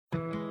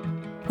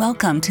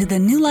Welcome to the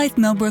New Life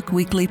Millbrook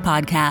Weekly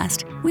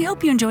Podcast. We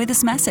hope you enjoy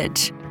this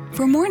message.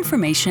 For more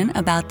information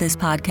about this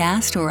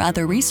podcast or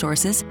other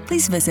resources,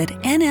 please visit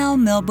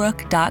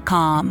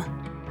nlmillbrook.com.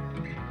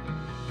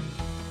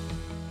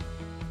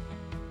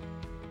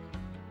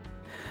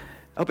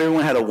 I hope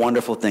everyone had a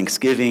wonderful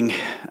Thanksgiving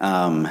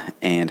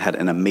and had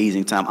an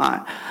amazing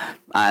time.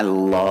 I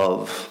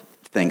love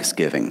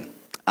Thanksgiving.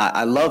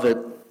 I love it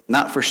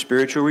not for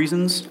spiritual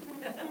reasons.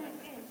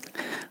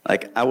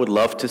 Like, I would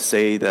love to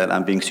say that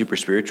I'm being super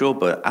spiritual,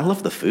 but I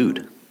love the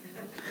food.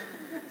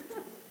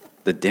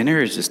 The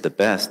dinner is just the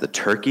best. The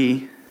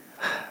turkey,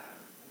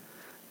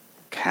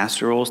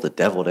 casseroles, the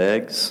deviled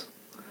eggs.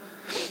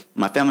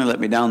 My family let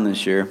me down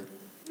this year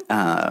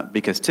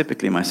because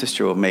typically my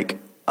sister will make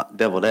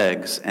deviled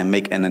eggs and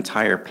make an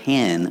entire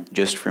pan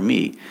just for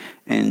me.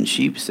 And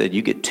she said,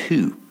 you get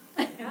two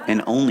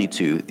and only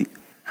two.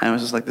 I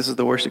was just like, this is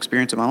the worst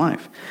experience of my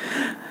life.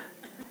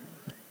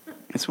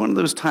 It's one of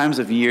those times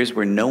of years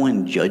where no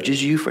one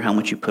judges you for how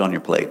much you put on your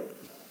plate.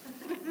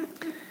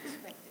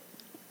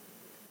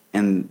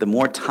 And the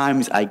more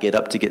times I get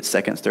up to get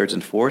seconds, thirds,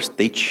 and fourths,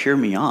 they cheer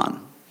me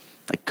on.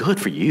 Like, good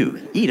for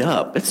you. Eat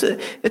up. It's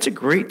a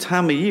great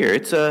time of year.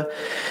 It's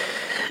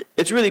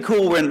really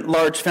cool when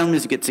large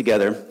families get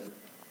together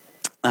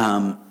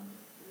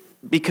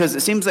because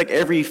it seems like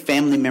every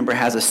family member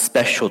has a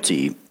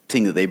specialty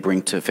thing that they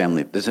bring to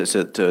family,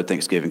 to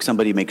Thanksgiving.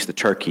 Somebody makes the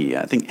turkey.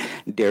 I think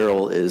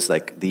Daryl is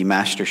like the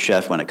master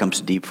chef when it comes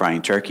to deep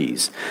frying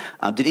turkeys.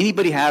 Did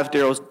anybody have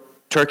Daryl's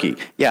turkey?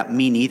 Yeah,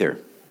 me neither.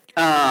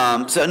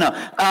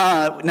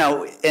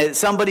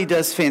 Somebody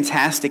does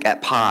fantastic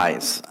at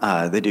pies.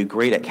 They do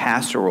great at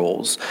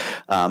casseroles,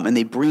 and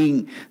they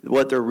bring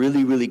what they're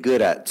really, really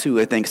good at to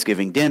a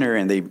Thanksgiving dinner,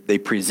 and they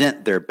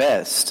present their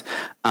best,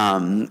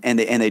 and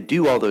they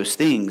do all those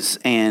things.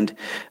 And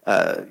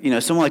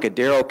someone like a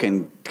Daryl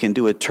can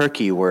do a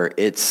turkey where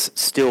it's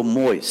still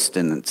moist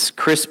and it's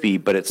crispy,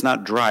 but it's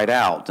not dried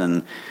out.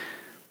 And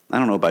I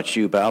don't know about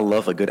you, but I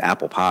love a good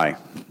apple pie,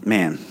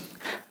 man.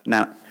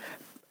 Now,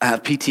 I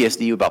have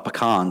PTSD about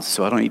pecans,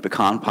 so I don't eat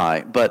pecan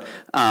pie, but,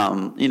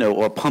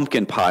 or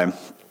pumpkin pie.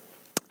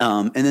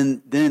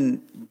 And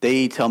then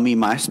they tell me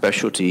my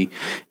specialty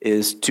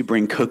is to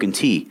bring Coke and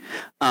tea.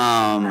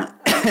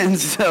 And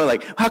so,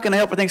 like, how can I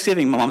help for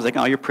Thanksgiving? My mom's like,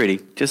 oh, you're pretty.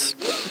 Just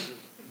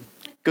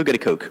go get a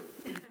Coke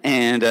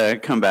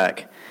and come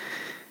back.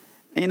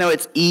 And,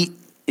 it's eat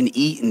and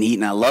eat and eat,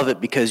 and I love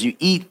it because you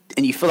eat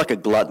and you feel like a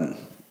glutton.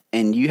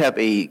 And you have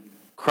a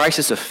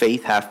crisis of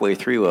faith halfway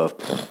through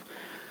of,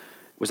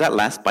 was that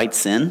last bite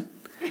sin?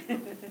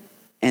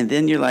 And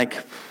then you're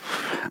like,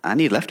 I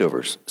need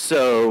leftovers.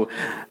 So,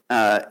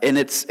 and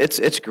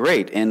it's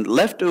great. And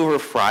leftover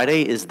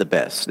Friday is the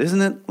best,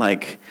 isn't it?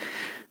 Like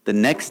the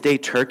next day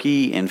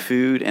turkey and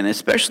food, and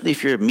especially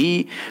if you're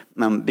me,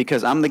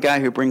 because I'm the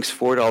guy who brings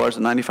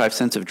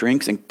 $4.95 of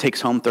drinks and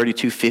takes home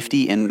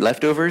 $32.50 in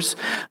leftovers.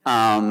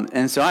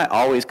 And so I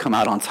always come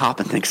out on top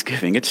in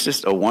Thanksgiving. It's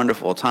just a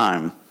wonderful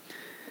time.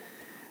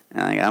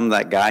 And I'm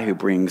that guy who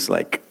brings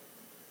like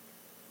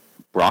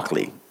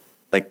broccoli.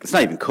 Like, it's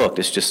not even cooked.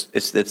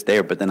 It's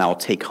there, but then I'll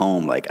take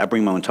home. Like, I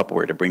bring my own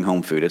Tupperware to bring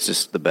home food. It's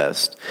just the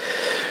best.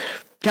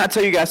 Can I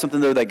tell you guys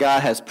something, though, that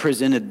God has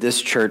presented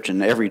this church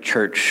and every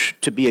church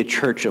to be a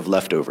church of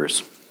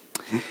leftovers.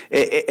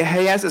 He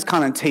has this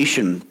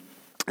connotation,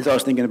 as I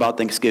was thinking about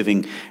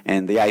Thanksgiving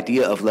and the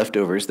idea of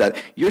leftovers, that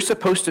you're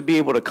supposed to be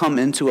able to come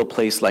into a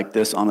place like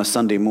this on a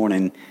Sunday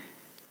morning,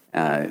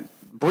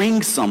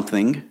 bring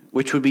something,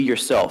 which would be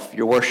yourself,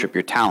 your worship,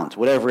 your talent,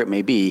 whatever it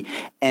may be,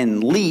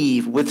 and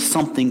leave with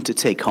something to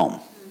take home.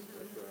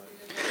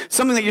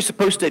 Something that you're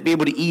supposed to be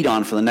able to eat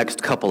on for the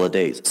next couple of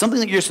days. Something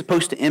that you're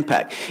supposed to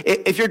impact.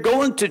 If you're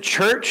going to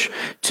church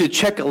to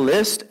check a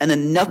list and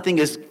then nothing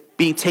is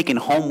being taken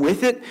home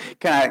with it,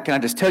 can I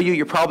just tell you,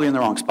 you're probably in the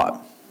wrong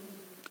spot.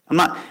 I'm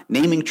not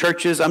naming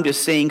churches. I'm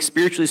just saying,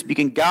 spiritually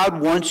speaking,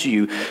 God wants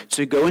you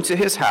to go into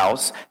his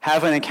house,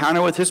 have an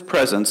encounter with his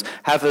presence,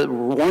 have a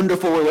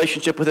wonderful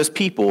relationship with his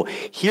people,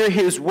 hear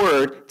his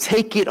word,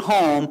 take it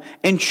home,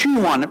 and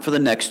chew on it for the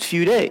next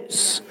few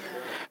days.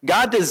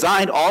 God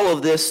designed all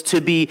of this to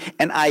be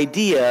an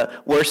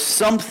idea where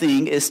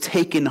something is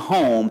taken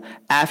home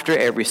after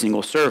every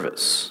single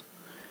service.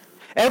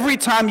 Every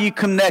time you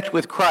connect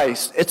with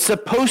Christ, it's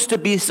supposed to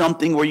be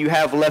something where you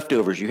have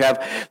leftovers. You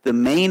have the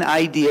main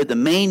idea, the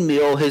main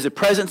meal, his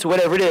presence,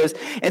 whatever it is,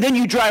 and then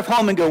you drive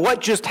home and go,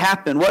 what just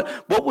happened?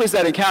 What was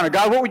that encounter?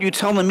 God, what were you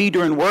telling me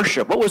during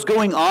worship? What was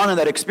going on in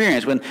that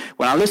experience? When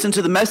I listened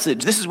to the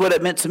message, this is what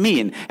it meant to me,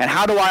 and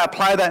how do I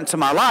apply that into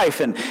my life?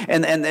 And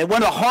one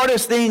of the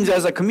hardest things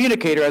as a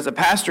communicator, as a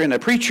pastor and a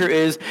preacher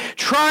is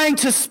trying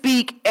to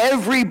speak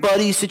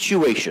everybody's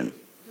situation.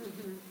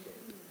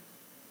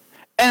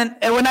 And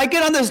when I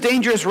get on this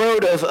dangerous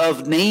road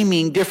of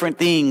naming different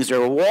things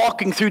or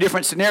walking through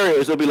different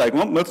scenarios, they'll be like,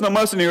 well, that's not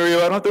my scenario.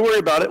 I don't have to worry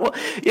about it. Well,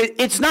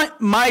 it's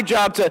not my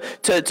job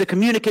to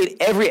communicate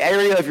every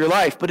area of your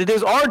life, but it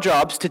is our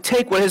jobs to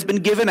take what has been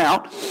given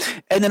out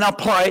and then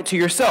apply it to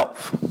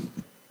yourself.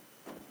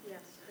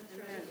 Yes,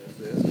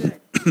 that's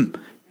right.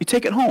 You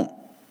take it home.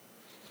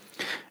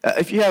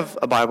 If you have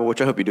a Bible,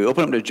 which I hope you do,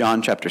 open up to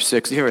John chapter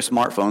 6. If you have a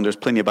smartphone, there's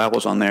plenty of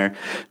Bibles on there.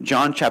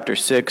 John chapter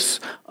 6,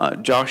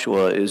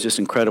 Joshua is just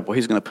incredible.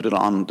 He's going to put it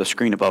on the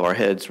screen above our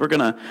heads. We're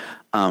going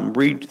to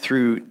read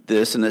through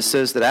this, and it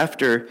says that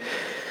after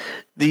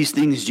these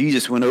things,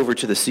 Jesus went over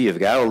to the Sea of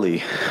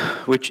Galilee,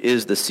 which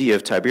is the Sea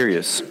of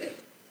Tiberias.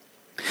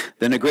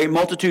 Then a great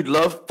multitude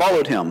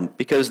followed him,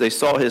 because they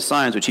saw his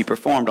signs which he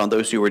performed on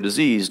those who were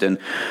diseased. And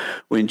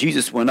when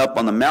Jesus went up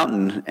on the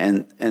mountain,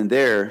 and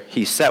there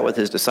he sat with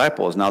his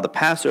disciples. Now the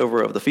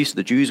Passover of the feast of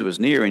the Jews was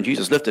near, and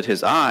Jesus lifted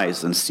his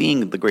eyes, and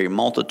seeing the great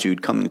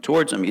multitude coming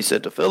towards him, he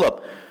said to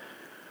Philip,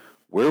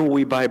 "Where will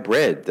we buy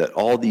bread that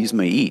all these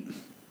may eat?"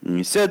 And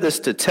he said this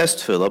to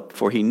test Philip,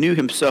 for he knew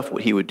himself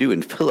what he would do.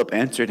 And Philip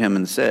answered him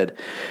and said,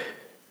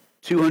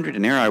 200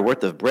 denarii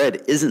worth of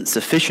bread isn't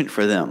sufficient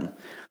for them,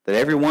 that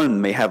everyone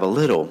may have a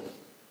little.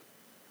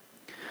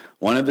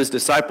 One of his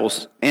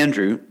disciples,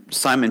 Andrew,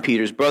 Simon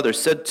Peter's brother,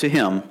 said to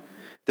him,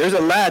 "There's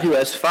a lad who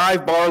has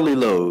 5 barley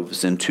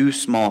loaves and 2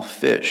 small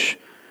fish.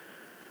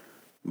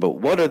 But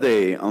what are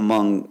they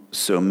among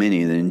so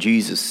many?" Then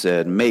Jesus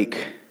said,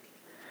 "Make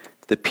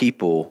the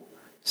people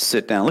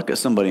sit down." Look at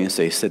somebody and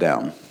say, "Sit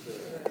down."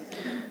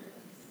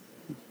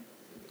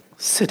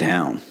 Sit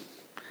down.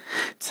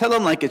 Tell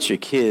them like it's your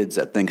kids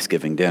at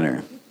Thanksgiving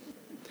dinner.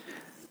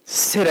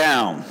 Sit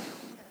down.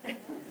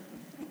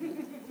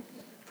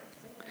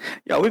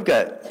 Y'all, we've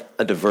got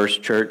a diverse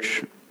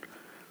church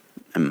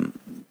and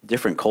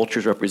different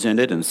cultures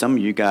represented, and some of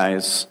you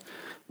guys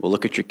will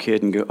look at your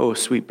kid and go, "Oh,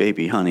 sweet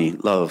baby, honey,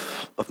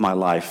 love of my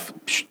life,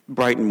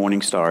 bright and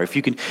morning star. If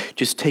you could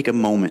just take a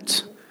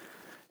moment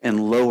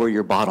and lower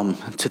your bottom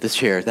to the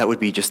chair, that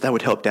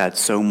would help Dad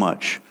so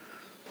much."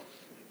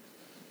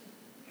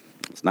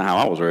 It's not how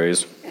I was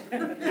raised.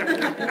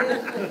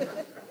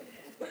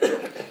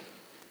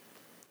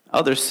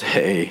 Others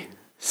say,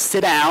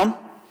 "Sit down,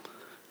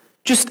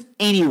 just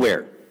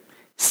anywhere.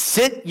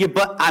 Sit your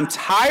butt. I'm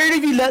tired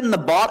of you letting the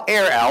bought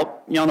air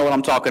out." Y'all know what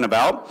I'm talking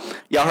about.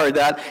 Y'all heard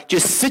that.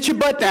 Just sit your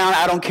butt down.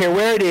 I don't care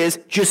where it is.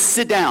 Just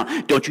sit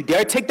down. Don't you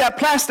dare take that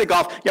plastic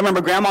off. Y'all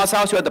remember Grandma's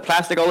house who had the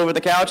plastic all over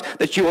the couch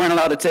that you weren't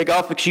allowed to take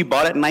off because she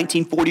bought it in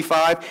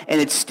 1945 and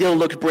it still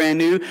looked brand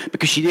new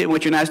because she didn't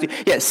want your nasty.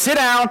 Yeah, sit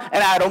down,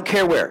 and I don't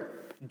care where.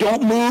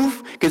 Don't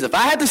move, because if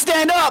I had to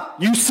stand up,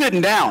 you sitting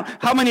down.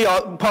 How many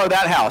of y'all part of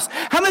that house?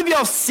 How many of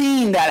y'all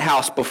seen that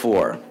house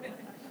before?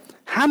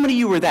 How many of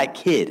you were that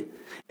kid?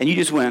 And you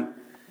just went,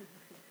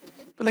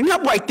 like,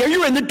 "Not right there,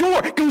 you're in the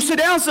door. Go sit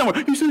down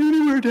somewhere." "You said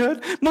anywhere,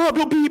 Dad. Mom,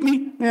 don't beat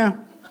me." Yeah.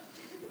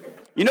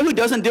 You know who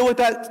doesn't deal with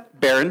that?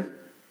 Barron.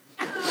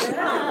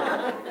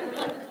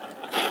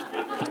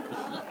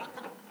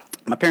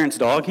 My parents'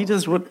 dog, he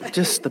does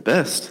just the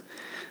best.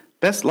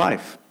 Best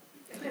life.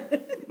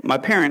 My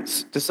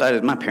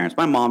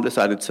mom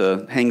decided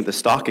to hang the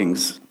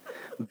stockings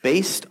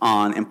based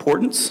on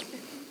importance.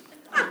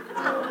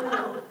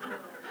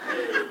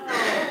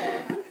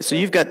 So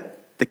you've got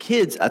the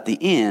kids at the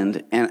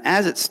end, and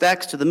as it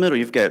stacks to the middle,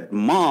 you've got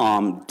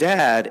Mom,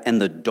 Dad,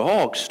 and the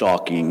dog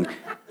stocking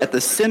at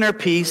the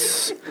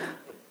centerpiece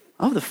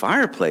of the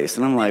fireplace.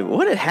 And I'm like,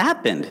 what had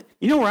happened?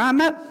 You know where I'm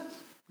at?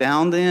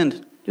 Down the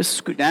end. Just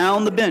scoot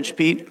down the bench,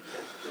 Pete.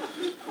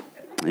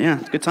 Yeah,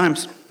 good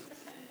times.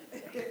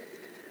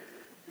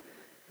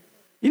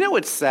 You know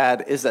what's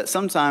sad is that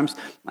sometimes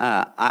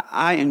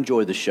I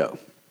enjoy the show.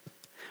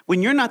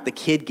 When you're not the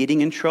kid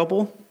getting in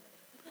trouble,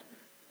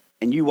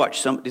 and you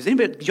watch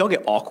did y'all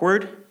get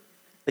awkward?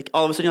 Like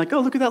all of a sudden you're like,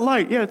 "Oh, look at that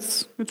light. Yeah,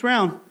 it's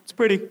round. It's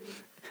pretty."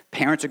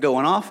 Parents are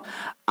going off.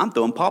 I'm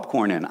throwing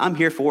popcorn in. I'm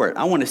here for it.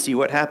 I want to see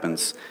what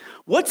happens.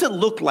 What's it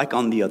look like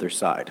on the other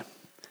side?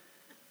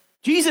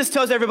 Jesus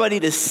tells everybody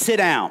to sit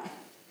down.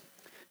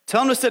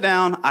 Tell them to sit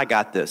down. I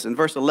got this. In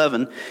verse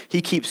 11,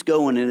 he keeps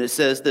going, and it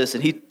says this,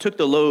 "And he took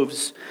the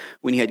loaves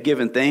when he had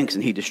given thanks,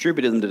 and he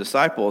distributed them to the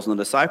disciples, and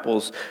the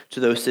disciples to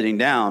those sitting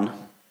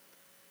down.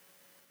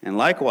 And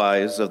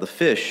likewise of the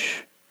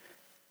fish,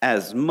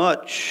 as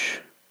much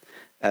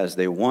as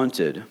they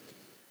wanted,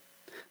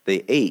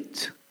 they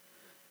ate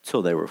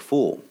till they were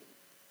full."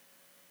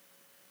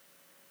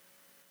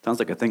 Sounds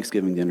like a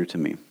Thanksgiving dinner to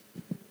me.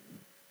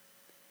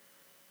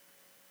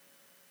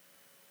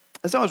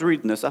 As I was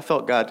reading this, I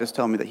felt God just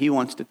tell me that he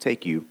wants to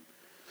take you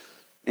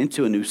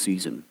into a new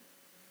season.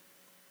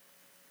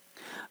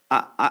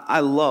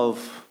 I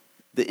love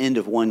the end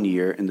of one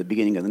year and the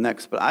beginning of the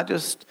next, but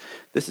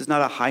this is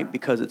not a hype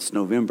because it's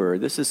November.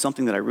 This is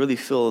something that I really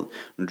feel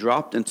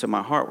dropped into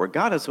my heart, where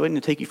God is waiting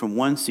to take you from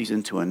one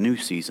season to a new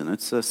season.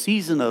 It's a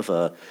season of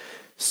a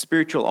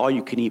spiritual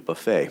all-you-can-eat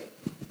buffet.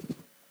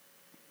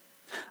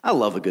 I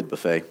love a good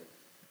buffet.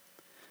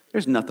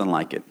 There's nothing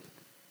like it.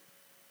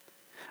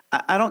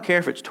 I don't care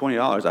if it's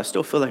 $20. I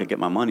still feel like I get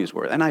my money's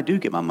worth. And I do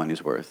get my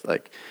money's worth.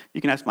 Like, you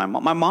can ask my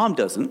mom. My mom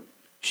doesn't.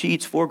 She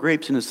eats 4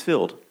 grapes and is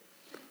filled.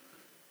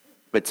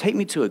 But take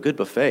me to a good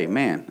buffet.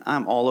 Man,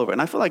 I'm all over.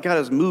 And I feel like God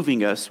is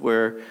moving us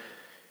where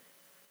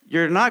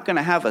you're not going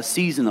to have a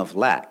season of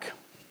lack.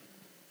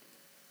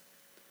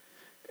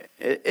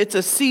 It's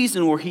a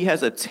season where he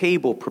has a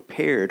table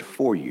prepared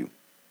for you.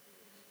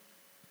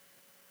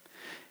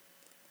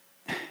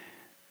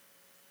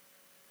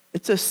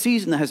 It's a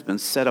season that has been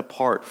set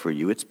apart for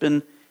you. It's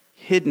been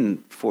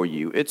hidden for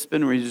you. It's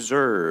been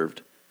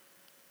reserved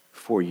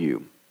for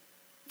you.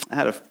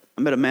 I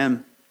met a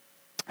man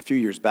a few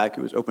years back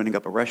who was opening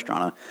up a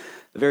restaurant,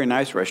 a very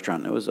nice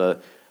restaurant. It was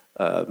a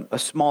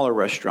smaller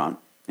restaurant.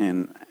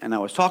 And I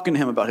was talking to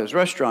him about his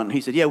restaurant, and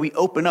he said, yeah, we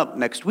open up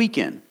next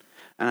weekend.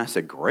 And I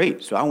said,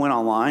 great. So I went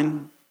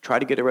online, tried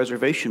to get a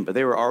reservation, but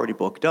they were already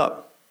booked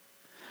up.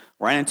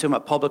 Ran into him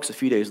at Publix a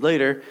few days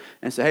later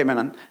and said, hey,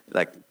 man,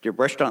 your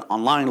restaurant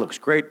online looks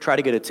great. Try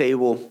to get a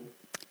table.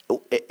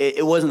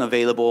 It wasn't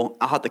available.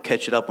 I'll have to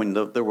catch it up when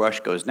the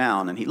rush goes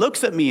down. And he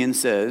looks at me and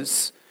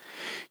says,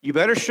 you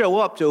better show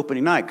up to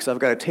opening night because I've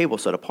got a table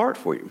set apart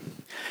for you.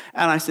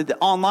 And I said, the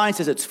online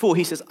says it's full.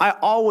 He says, I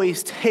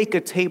always take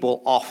a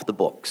table off the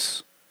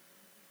books.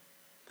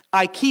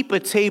 I keep a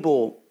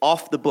table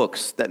off the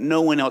books that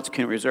no one else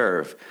can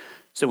reserve.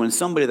 So when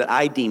somebody that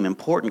I deem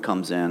important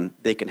comes in,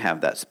 they can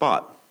have that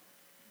spot.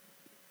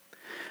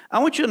 I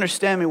want you to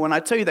understand me when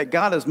I tell you that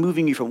God is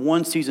moving you from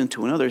one season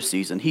to another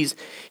season. He's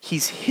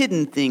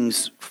hidden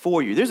things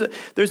for you. There's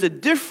a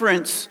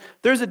difference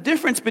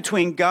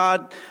between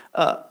God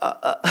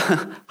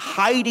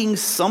hiding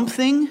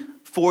something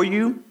for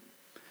you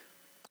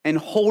and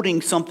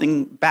holding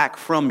something back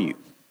from you.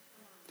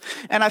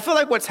 And I feel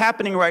like what's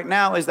happening right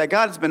now is that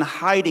God has been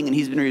hiding and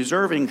he's been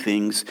reserving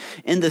things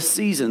in the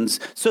seasons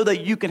so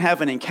that you can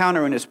have an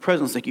encounter in his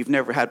presence like you've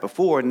never had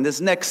before. And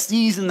this next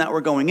season that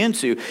we're going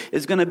into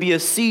is going to be a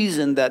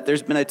season that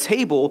there's been a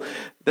table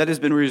that has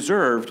been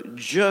reserved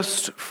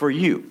just for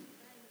you.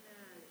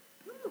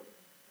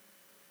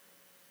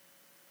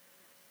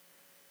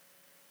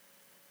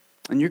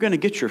 And you're going to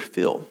get your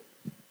fill.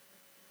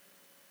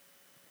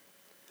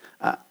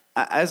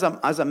 As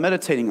I'm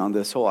meditating on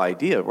this whole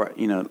idea,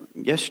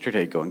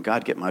 yesterday going,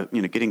 God,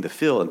 getting the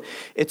fill. And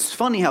it's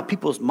funny how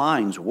people's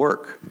minds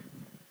work.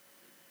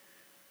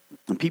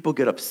 And people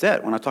get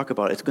upset when I talk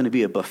about it's going to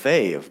be a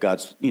buffet of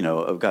God's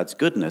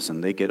goodness,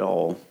 and they get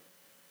all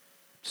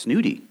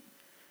snooty.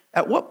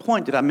 At what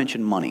point did I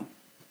mention money?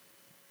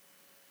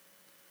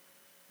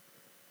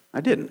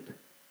 I didn't.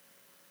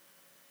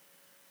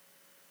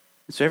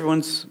 And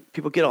so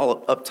people get all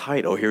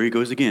uptight. Oh, here he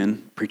goes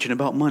again, preaching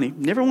about money.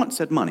 Never once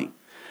said money.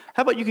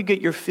 How about you could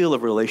get your fill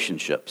of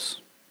relationships?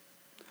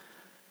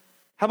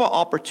 How about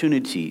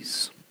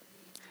opportunities?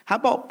 How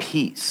about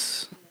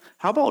peace?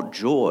 How about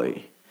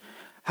joy?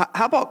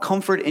 How about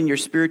comfort in your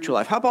spiritual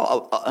life? How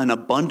about an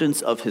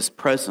abundance of his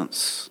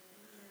presence?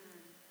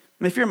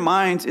 And if your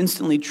mind's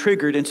instantly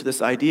triggered into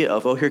this idea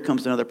of, oh, here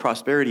comes another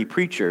prosperity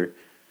preacher,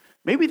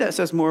 maybe that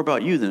says more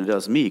about you than it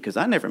does me, because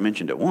I never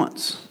mentioned it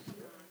once.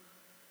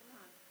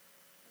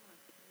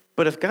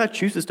 But if God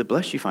chooses to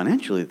bless you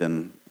financially,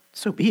 then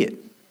so be it.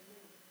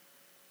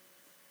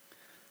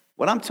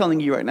 What I'm telling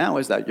you right now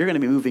is that you're going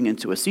to be moving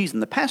into a season.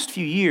 The past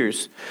few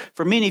years,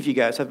 for many of you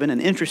guys, have been an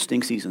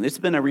interesting season. It's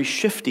been a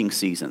reshifting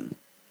season.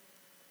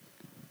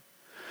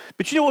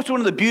 But you know what's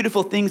one of the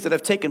beautiful things that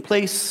have taken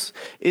place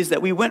is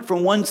that we went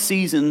from one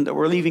season that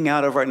we're leaving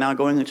out of right now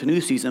going into a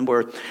new season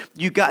where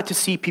you got to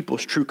see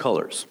people's true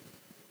colors.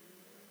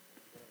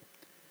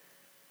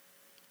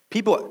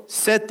 People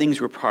said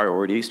things were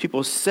priorities.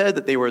 People said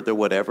that they were the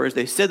whatevers.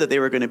 They said that they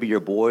were going to be your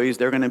boys.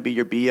 They were going to be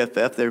your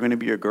BFF. They were going to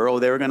be your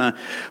girl. They were going to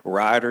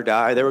ride or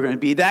die. They were going to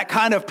be that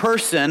kind of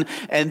person.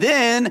 And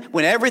then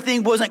when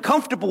everything wasn't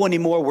comfortable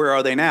anymore, where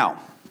are they now?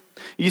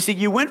 You see,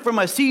 you went from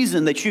a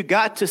season that you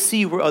got to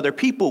see where other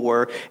people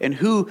were and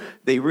who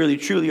they really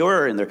truly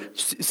were and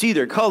see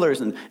their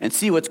colors and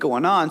see what's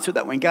going on so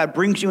that when God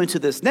brings you into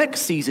this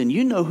next season,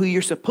 you know who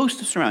you're supposed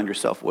to surround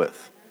yourself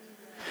with.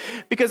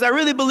 Because I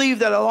really believe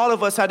that a lot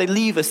of us had to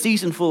leave a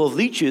season full of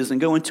leeches and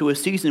go into a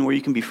season where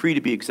you can be free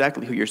to be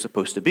exactly who you're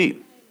supposed to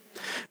be.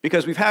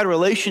 Because we've had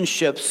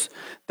relationships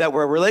that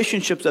were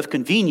relationships of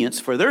convenience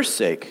for their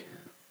sake.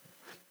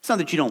 It's not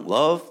that you don't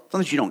love, it's not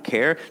that you don't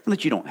care, it's not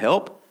that you don't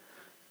help.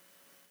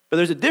 But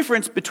there's a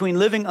difference between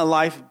living a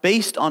life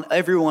based on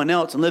everyone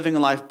else and living a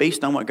life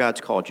based on what God's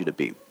called you to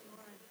be.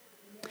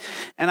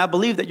 And I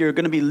believe that you're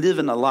going to be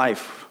living a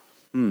life,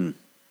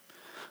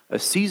 a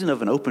season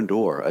of an open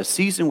door, a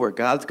season where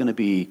God's going to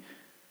be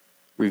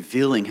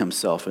revealing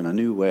himself in a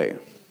new way.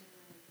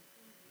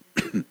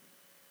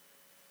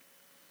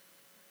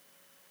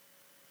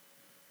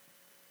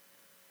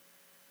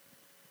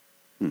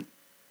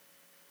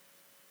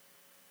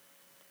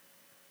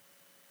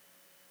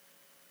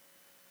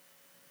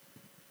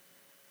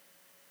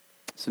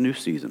 It's a new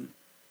season.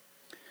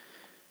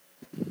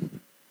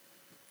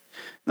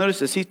 Notice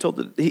this.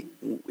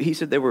 He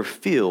said they were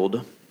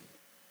filled.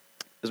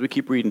 As we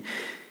keep reading,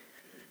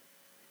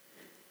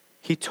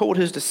 he told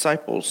his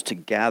disciples to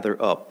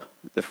gather up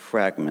the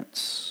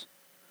fragments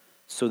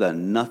so that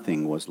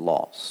nothing was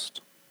lost.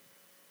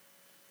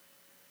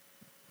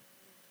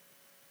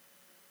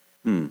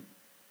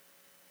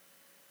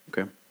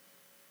 Okay.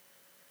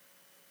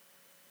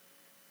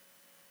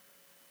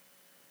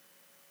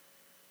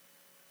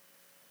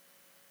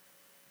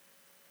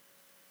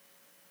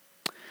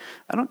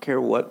 I don't care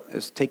what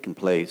is taking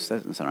place. That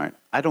doesn't sound right.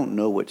 I don't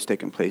know what's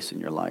taking place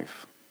in your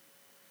life.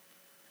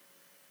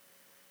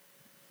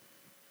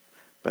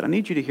 But I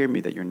need you to hear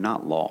me that you're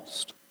not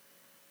lost.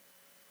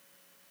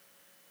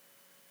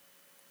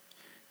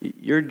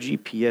 Your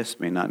GPS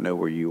may not know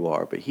where you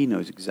are, but he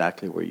knows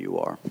exactly where you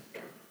are.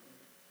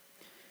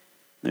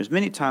 There's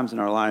many times in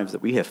our lives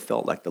that we have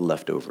felt like the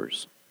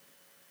leftovers.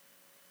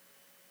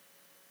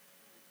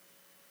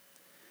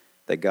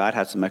 That God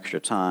had some extra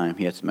time,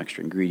 he had some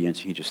extra ingredients,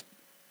 he just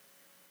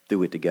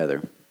threw it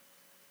together.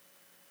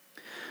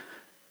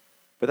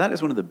 But that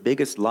is one of the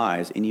biggest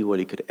lies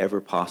anybody could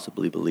ever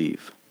possibly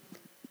believe.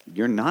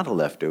 You're not a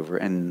leftover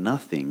and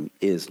nothing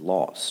is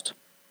lost.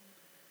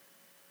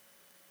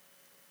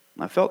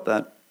 I felt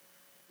that,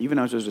 even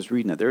as I was just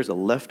reading it, there's a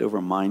leftover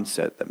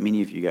mindset that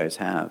many of you guys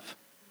have.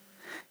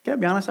 Gotta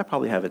be honest, I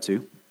probably have it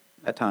too,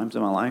 at times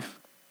in my life,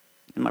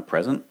 in my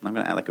present. I'm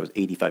gonna act like it was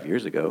 85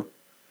 years ago.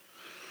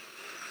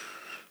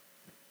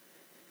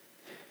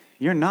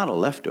 You're not a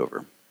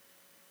leftover.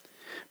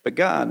 But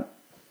God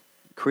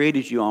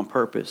created you on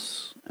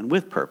purpose and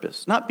with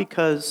purpose, not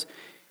because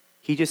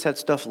he just had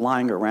stuff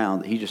lying around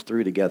that he just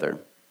threw together.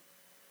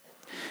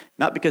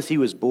 Not because he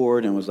was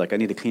bored and was like, I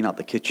need to clean out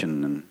the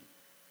kitchen and,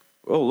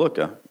 oh, look,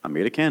 I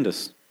made a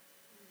Candace.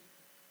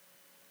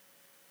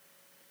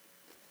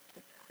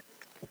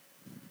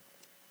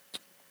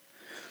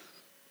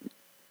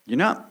 You're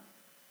not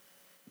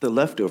the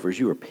leftovers,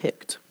 you were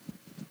picked.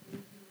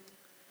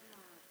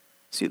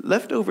 See,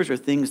 leftovers are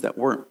things that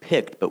weren't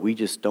picked, but we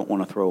just don't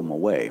want to throw them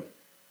away.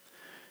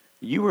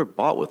 You were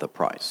bought with a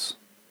price.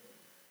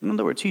 In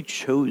other words, he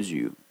chose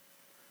you.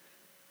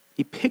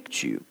 He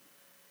picked you.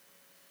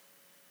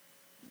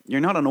 You're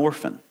not an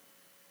orphan.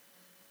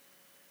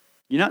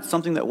 You're not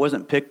something that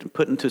wasn't picked and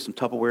put into some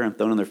Tupperware and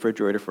thrown in the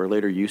refrigerator for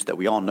later use that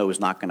we all know is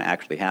not going to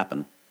actually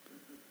happen.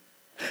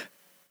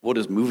 We'll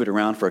just move it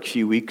around for a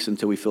few weeks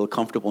until we feel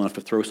comfortable enough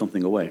to throw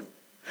something away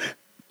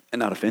and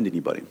not offend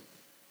anybody.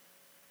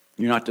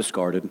 You're not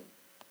discarded.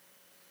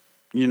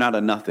 You're not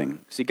a nothing.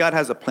 See, God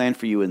has a plan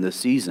for you in this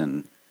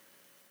season,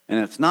 and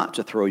it's not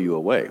to throw you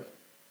away.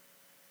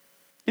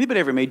 Anybody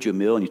ever made you a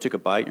meal and you took a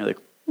bite and you're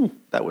like,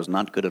 that was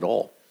not good at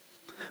all.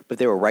 But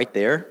they were right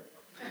there.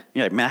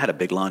 You're like, man, I had a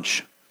big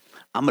lunch.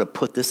 I'm going to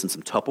put this in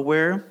some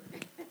Tupperware,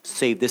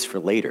 save this for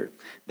later.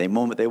 The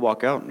moment they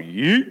walk out,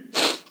 yeah,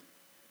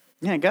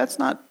 God's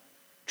not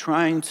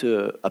trying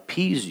to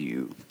appease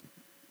you.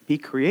 He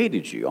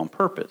created you on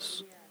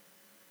purpose.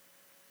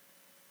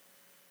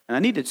 And I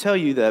need to tell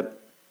you that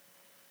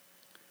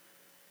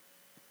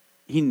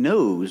he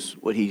knows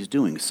what he's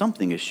doing.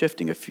 Something is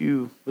shifting.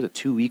 2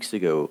 weeks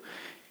ago,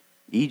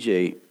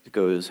 EJ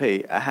goes,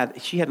 hey,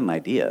 she had an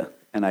idea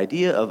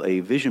of a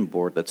vision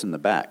board that's in the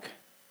back.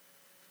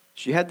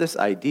 She had this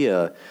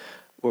idea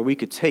where we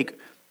could take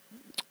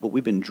what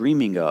we've been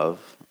dreaming of,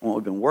 what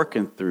we've been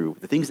working through,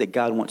 the things that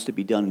God wants to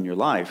be done in your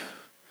life,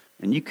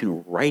 and you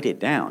can write it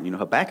down. You know,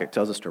 Habakkuk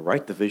tells us to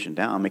write the vision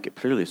down, make it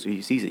clearly so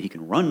he sees it, he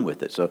can run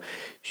with it. So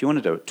she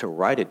wanted to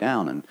write it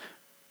down,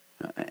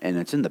 and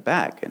it's in the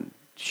back. And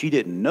she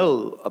didn't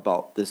know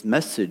about this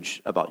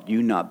message about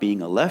you not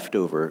being a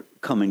leftover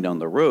coming down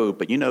the road,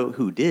 but you know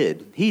who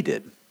did? He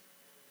did.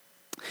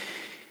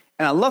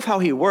 And I love how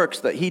he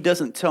works, that he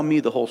doesn't tell me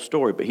the whole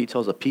story, but he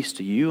tells a piece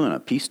to you and a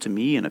piece to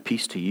me and a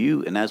piece to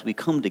you. And as we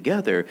come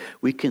together,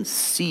 we can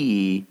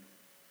see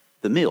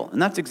the meal.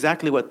 And that's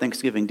exactly what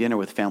Thanksgiving dinner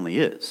with family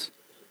is.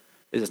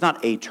 It's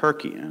not a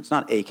turkey, and it's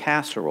not a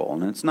casserole,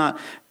 and it's not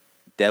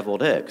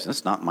deviled eggs.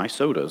 It's not my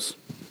sodas.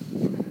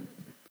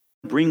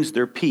 Brings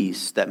their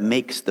piece that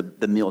makes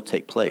the meal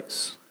take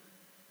place.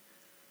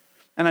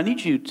 And I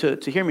need you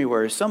to hear me,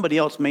 where somebody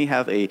else may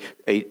have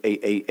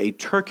a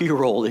turkey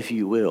roll, if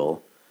you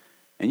will,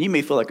 and you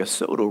may feel like a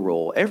soda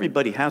roll.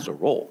 Everybody has a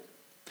role,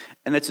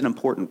 and it's an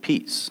important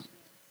piece.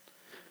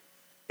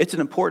 It's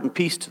an important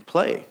piece to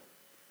play.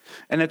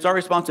 And it's our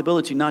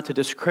responsibility not to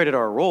discredit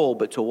our role,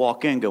 but to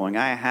walk in going,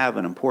 I have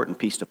an important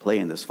piece to play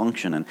in this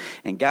function.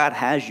 And God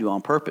has you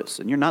on purpose.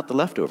 And you're not the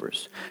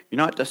leftovers. You're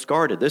not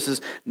discarded. This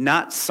is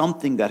not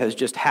something that has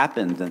just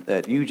happened,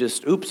 that you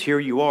just, oops, here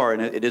you are,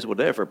 and it is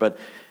whatever. But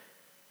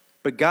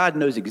God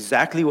knows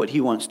exactly what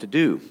he wants to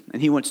do.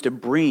 And he wants to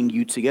bring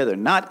you together,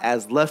 not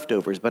as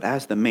leftovers, but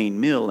as the main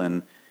meal.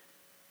 And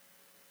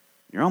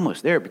you're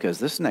almost there, because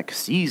this next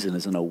season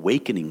is an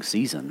awakening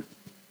season.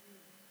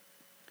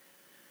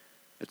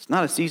 It's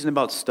not a season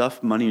about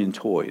stuff, money, and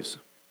toys.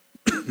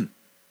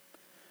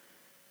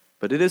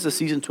 But it is a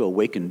season to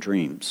awaken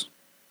dreams.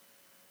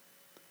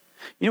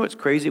 You know what's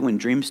crazy? When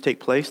dreams take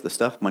place, the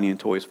stuff, money, and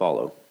toys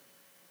follow.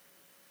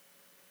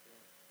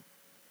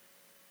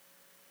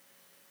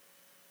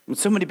 When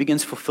somebody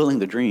begins fulfilling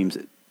the dreams,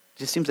 it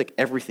just seems like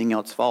everything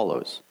else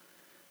follows.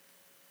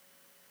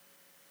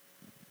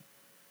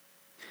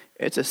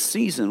 It's a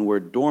season where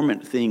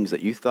dormant things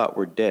that you thought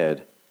were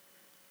dead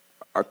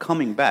are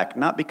coming back,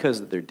 not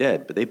because they're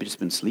dead, but they've just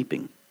been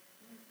sleeping.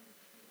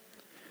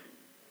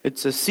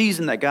 It's a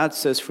season that God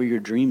says for your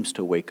dreams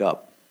to wake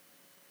up.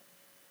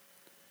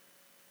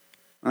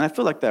 And I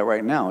feel like that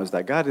right now, is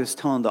that God is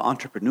telling the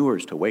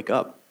entrepreneurs to wake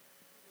up.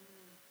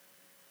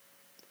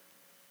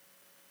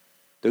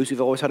 Those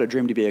who've always had a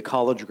dream to be a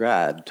college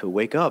grad, to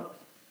wake up.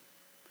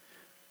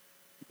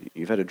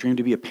 You've had a dream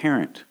to be a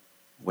parent.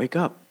 Wake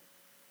up.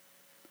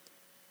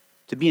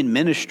 To be in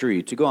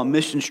ministry, to go on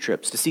missions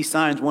trips, to see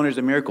signs, wonders,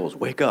 and miracles.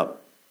 Wake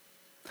up.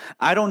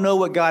 I don't know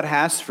what God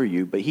has for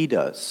you, but he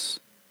does.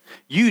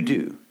 You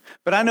do.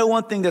 But I know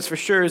one thing that's for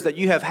sure is that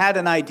you have had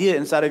an idea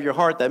inside of your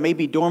heart that may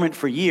be dormant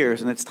for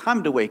years, and it's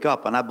time to wake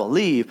up. And I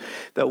believe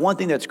that one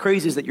thing that's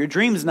crazy is that your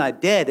dream is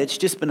not dead. It's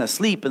just been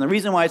asleep. And the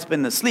reason why it's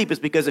been asleep is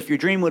because if your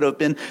dream would have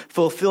been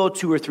fulfilled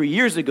 2 or 3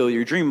 years ago,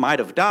 your dream might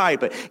have died.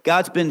 But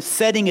God's been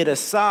setting it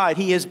aside.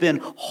 He has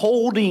been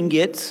holding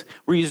it,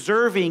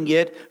 reserving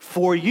it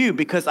for you.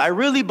 Because I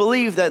really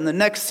believe that in the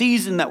next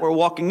season that we're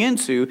walking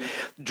into,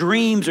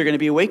 dreams are going to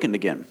be awakened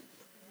again.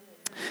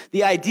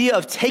 The idea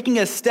of taking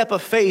a step of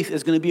faith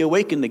is going to be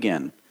awakened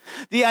again.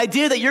 The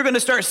idea that you're going to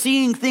start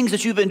seeing things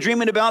that you've been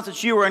dreaming about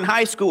since you were in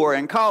high school or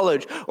in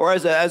college or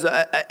in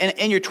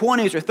your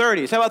 20s or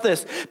 30s. How about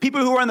this?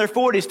 People who are in their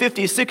 40s,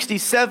 50s, 60s,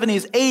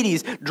 70s,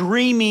 80s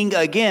dreaming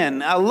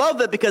again. I love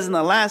that because in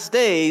the last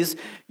days,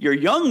 your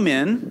young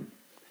men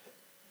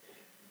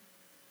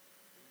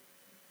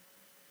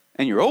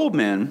and your old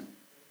men,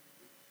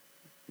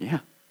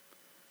 love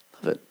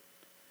it.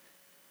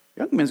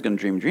 Young man's going to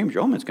dream dreams.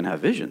 Your old man's going to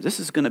have visions. This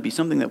is going to be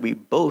something that we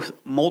both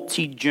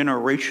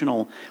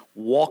multi-generational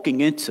walking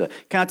into.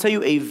 Can I tell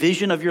you, a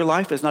vision of your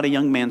life is not a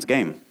young man's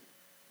game.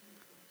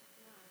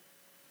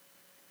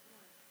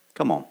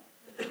 Come on.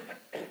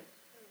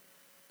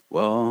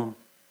 Well,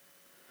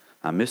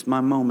 I missed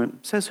my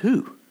moment. Says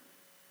who?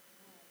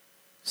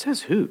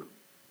 Says who?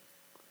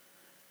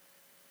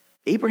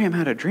 Abraham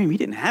had a dream. He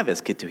didn't have his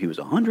kid till he was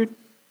 100.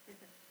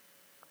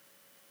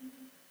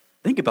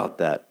 Think about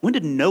that. When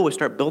did Noah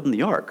start building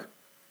the ark?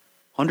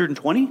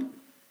 120?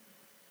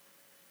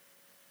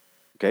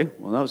 Okay,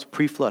 well, that was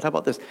pre-flood. How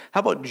about this? How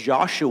about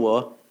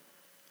Joshua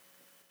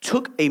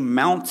took a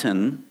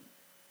mountain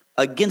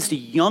against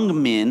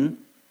young men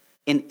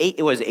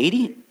it was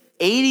 80?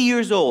 80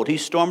 years old. He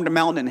stormed a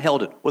mountain and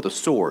held it with a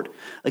sword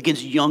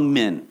against young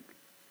men.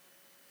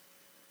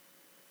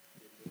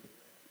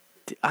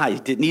 He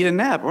didn't need a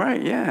nap,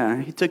 right?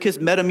 Yeah. He took his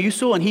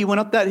Metamucil and he went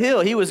up that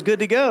hill. He was good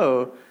to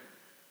go.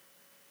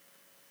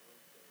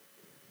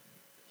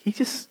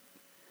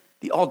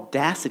 The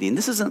audacity, and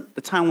this isn't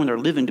the time when they're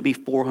living to be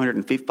 400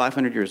 and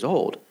 500 years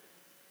old.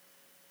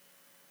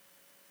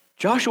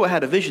 Joshua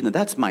had a vision that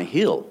that's my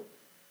hill.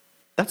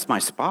 That's my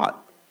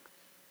spot.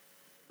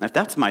 And if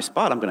that's my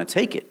spot, I'm going to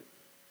take it.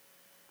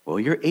 Well,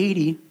 you're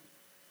 80.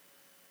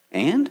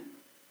 And?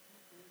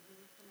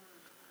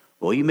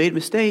 Well, you made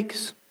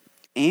mistakes.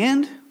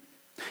 And?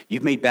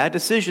 You've made bad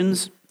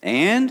decisions.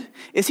 And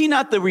is he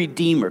not the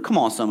redeemer? Come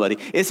on, somebody.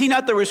 Is he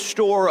not the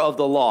restorer of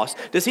the lost?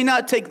 Does he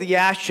not take the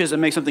ashes and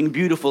make something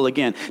beautiful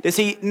again? Does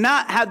he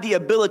not have the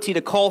ability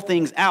to call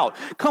things out?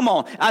 Come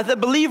on. I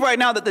believe right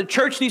now that the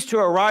church needs to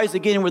arise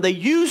again where they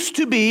used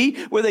to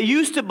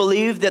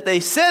believe that they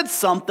said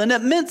something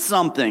that meant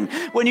something.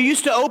 When you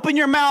used to open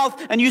your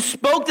mouth and you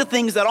spoke to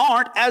things that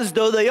aren't as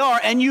though they are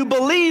and you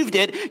believed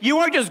it, you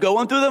weren't just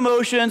going through the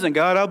motions and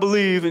God, I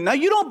believe. And now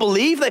you don't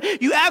believe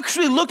that. You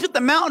actually looked at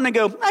the mountain and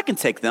go, I can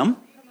take them.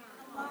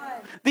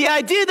 The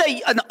idea that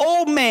an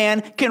old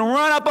man can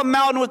run up a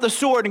mountain with a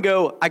sword and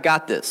go, I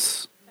got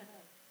this.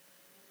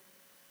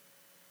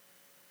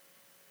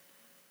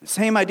 The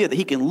same idea that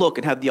he can look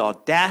and have the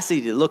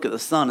audacity to look at the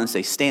sun and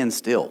say, stand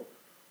still.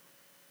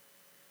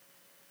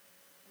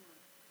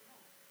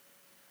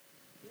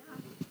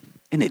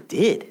 And it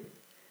did.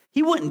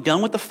 He wasn't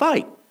done with the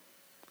fight.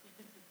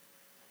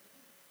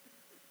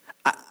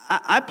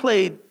 I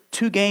played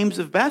 2 games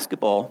of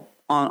basketball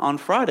on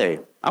Friday.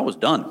 I was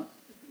done.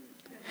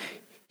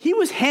 He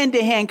was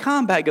hand-to-hand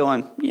combat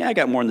going, yeah, I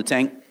got more in the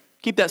tank.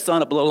 Keep that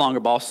sun up a little longer,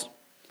 boss.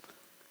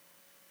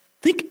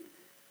 Think.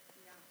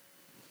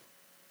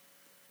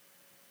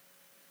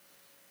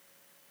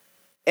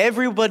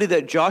 Everybody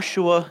that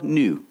Joshua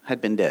knew had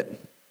been dead.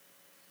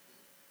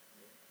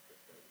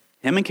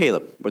 Him and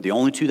Caleb were the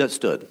only 2 that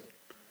stood.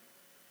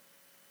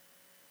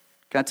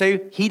 Can I tell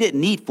you, he didn't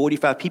need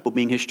 45 people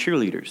being his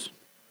cheerleaders.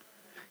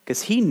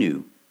 Because he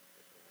knew,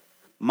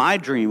 my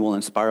dream will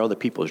inspire other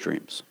people's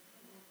dreams.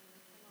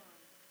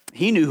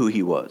 He knew who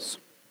he was.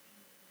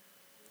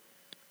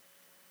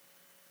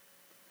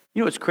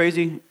 You know what's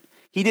crazy?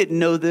 He didn't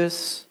know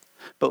this,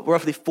 but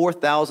roughly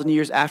 4,000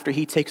 years after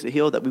he takes the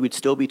hill, that we would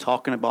still be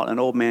talking about an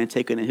old man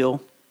taking a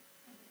hill.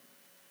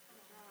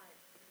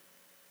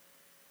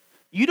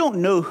 You don't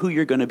know who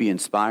you're going to be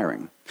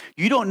inspiring.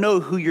 You don't know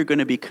who you're going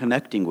to be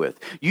connecting with.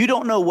 You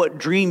don't know what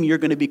dream you're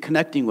going to be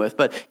connecting with.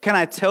 But can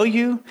I tell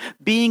you,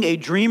 being a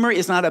dreamer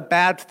is not a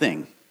bad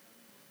thing.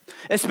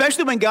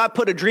 Especially when God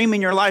put a dream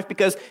in your life,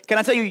 because can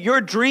I tell you,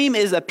 your dream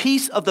is a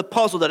piece of the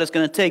puzzle that it's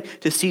going to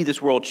take to see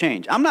this world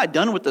change. I'm not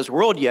done with this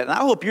world yet, and I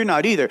hope you're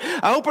not either.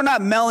 I hope we're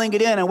not mailing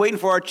it in and waiting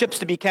for our chips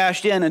to be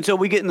cashed in until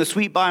we get in the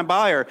sweet by and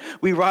by, or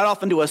we ride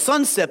off into a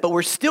sunset, but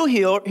we're still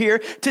here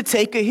to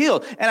take a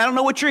hill. And I don't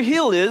know what your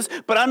hill is,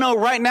 but I know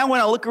right now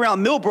when I look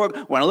around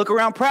Millbrook, when I look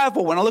around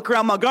Prattville, when I look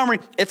around Montgomery,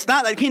 it's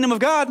not the kingdom of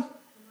God.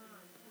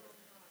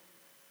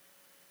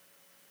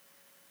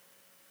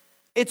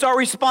 It's our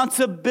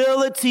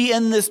responsibility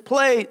in this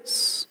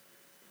place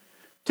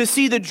to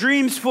see the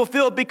dreams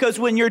fulfilled, because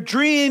when your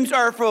dreams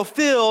are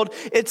fulfilled,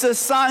 it's a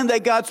sign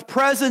that God's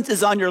presence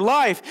is on your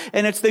life.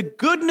 And it's the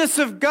goodness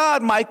of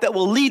God, Mike, that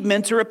will lead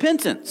men to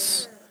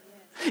repentance.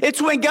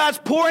 It's when God's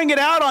pouring it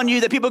out on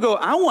you that people go,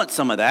 I want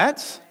some of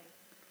that.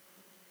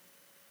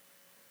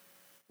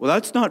 Well,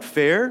 that's not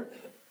fair.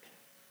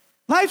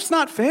 Life's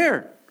not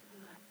fair.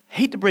 I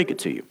hate to break it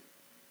to you.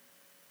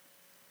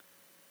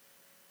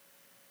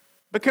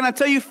 But can I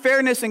tell you,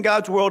 fairness in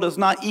God's world is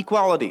not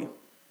equality.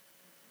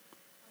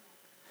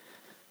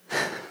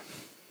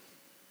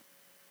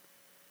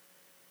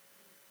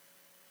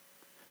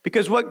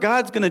 Because what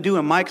God's going to do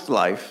in Mike's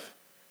life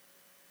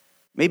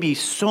may be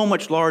so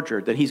much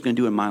larger than he's going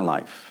to do in my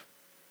life.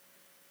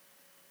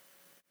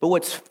 But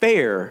what's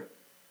fair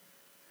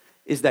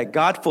is that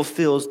God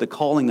fulfills the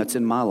calling that's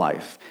in my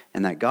life,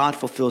 and that God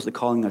fulfills the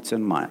calling that's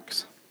in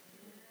Mike's.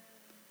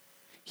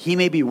 He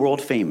may be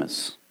world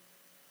famous.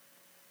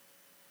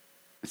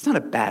 It's not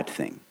a bad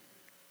thing.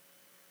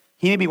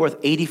 He may be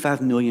worth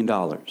 $85 million.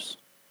 I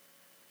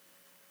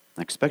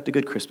expect a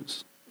good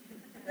Christmas.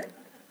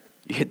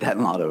 You hit that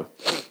in lotto.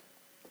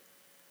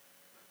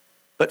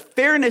 But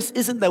fairness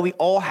isn't that we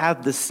all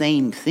have the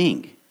same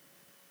thing.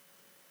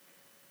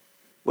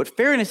 What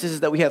fairness is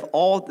that we have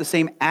all the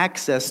same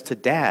access to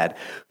Dad,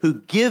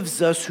 who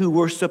gives us who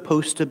we're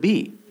supposed to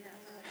be.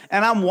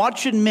 And I'm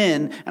watching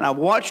men and I've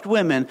watched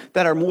women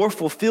that are more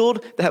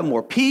fulfilled, that have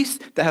more peace,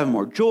 that have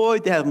more joy,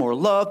 they have more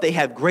love, they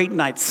have great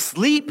night's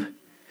sleep,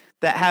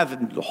 that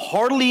have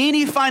hardly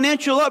any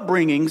financial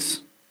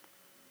upbringings,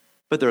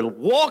 but they're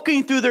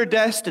walking through their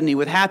destiny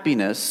with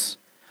happiness.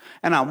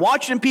 And I'm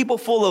watching people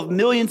full of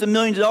millions and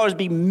millions of dollars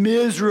be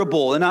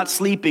miserable and not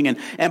sleeping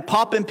and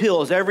popping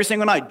pills every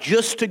single night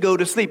just to go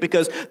to sleep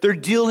because they're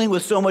dealing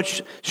with so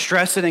much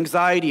stress and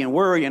anxiety and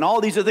worry and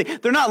all these other things.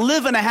 They're not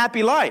living a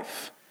happy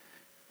life.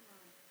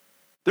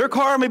 Their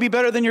car may be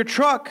better than your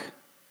truck.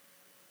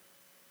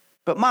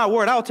 But my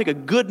word, I'll take a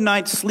good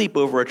night's sleep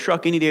over a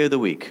truck any day of the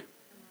week.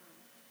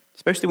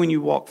 Especially when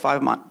you walk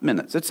 5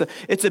 minutes.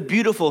 It's a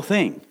beautiful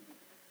thing.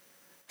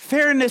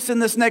 Fairness in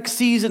this next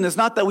season is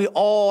not that we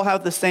all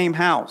have the same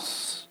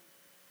house.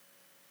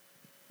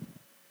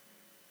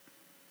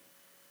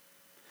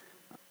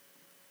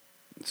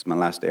 This is my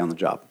last day on the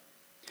job.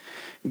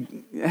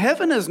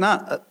 Heaven is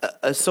not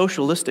a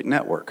socialistic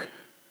network.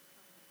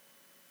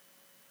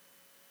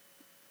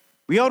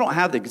 We all don't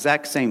have the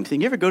exact same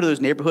thing. You ever go to those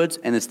neighborhoods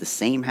and it's the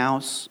same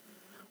house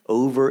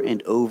over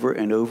and over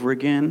and over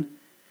again?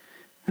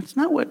 That's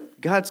not what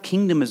God's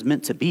kingdom is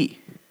meant to be.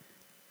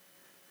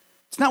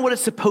 It's not what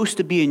it's supposed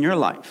to be in your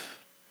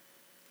life.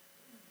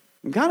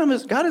 God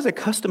is a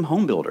custom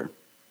home builder.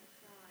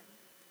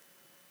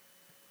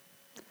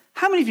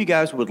 How many of you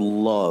guys would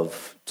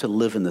love to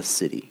live in the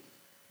city?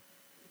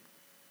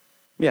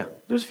 Yeah,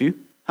 there's a few.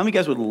 How many of you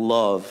guys would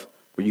love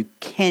where you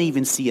can't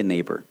even see a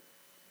neighbor?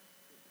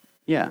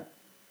 Yeah.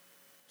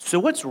 So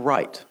what's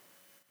right?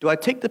 Do I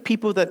take the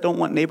people that don't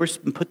want neighbors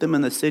and put them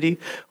in the city,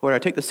 or do I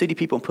take the city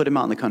people and put them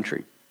out in the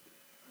country?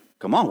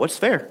 Come on, what's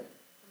fair?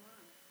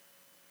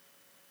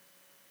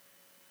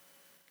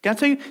 Can I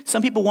tell you,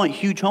 some people want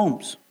huge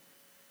homes.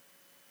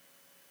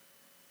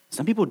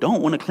 Some people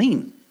don't want to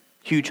clean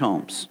huge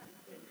homes.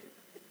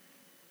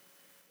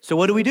 So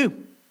what do?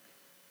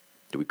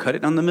 Do we cut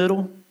it down the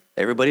middle?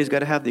 Everybody's got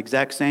to have the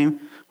exact same,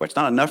 where it's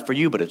not enough for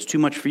you, but it's too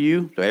much for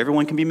you, so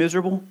everyone can be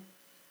miserable?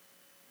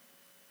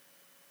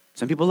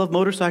 Some people love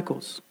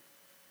motorcycles.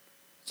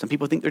 Some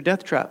people think they're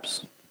death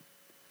traps.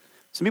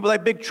 Some people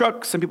like big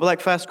trucks. Some people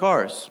like fast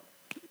cars.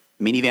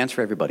 Minivans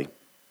for everybody.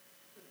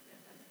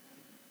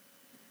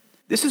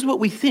 This is what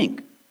we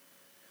think.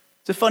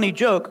 It's a funny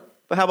joke,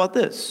 but how about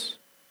this?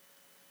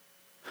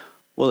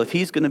 Well, if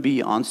he's going to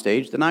be on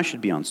stage, then I should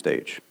be on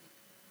stage.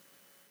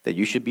 That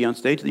you should be on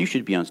stage, then you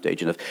should be on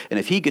stage. And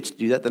if he gets to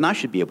do that, then I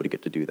should be able to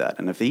get to do that.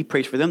 And if he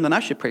prays for them, then I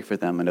should pray for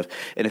them. And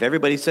if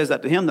everybody says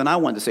that to him, then I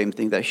want the same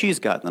thing that she's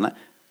got.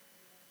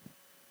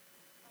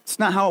 It's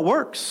not how it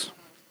works.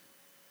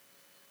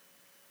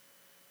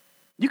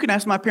 You can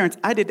ask my parents.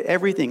 I did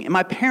everything, and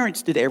my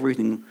parents did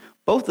everything.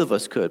 Both of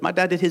us could. My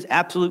dad did his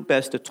absolute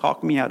best to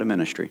talk me out of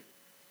ministry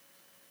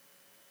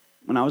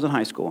when I was in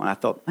high school. And I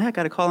thought, hey, I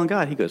got to call on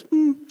God. He goes,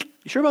 you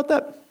sure about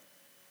that?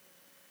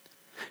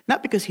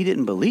 Not because he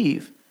didn't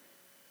believe,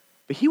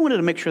 but he wanted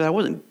to make sure that I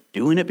wasn't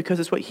doing it because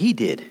it's what he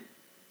did.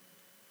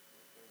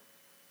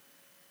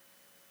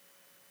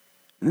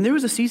 And then there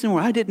was a season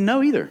where I didn't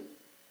know either.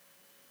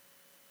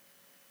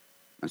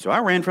 And so I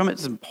ran from it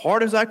as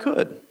hard as I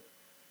could.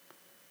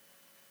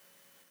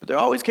 But there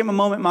always came a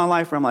moment in my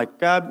life where I'm like,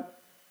 God,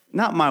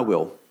 not my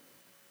will,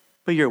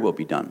 but your will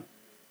be done.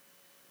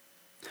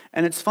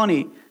 And it's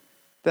funny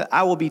that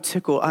I will be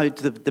tickled.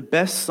 The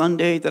best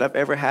Sunday that I've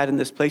ever had in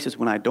this place is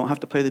when I don't have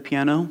to play the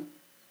piano,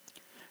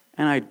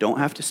 and I don't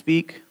have to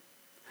speak,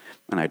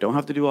 and I don't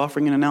have to do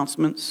offering and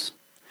announcements,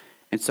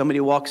 and somebody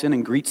walks in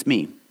and greets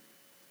me.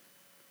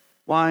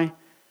 Why?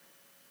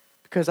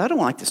 Because I don't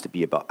like this to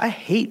be about. I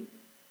hate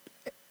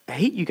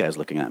you guys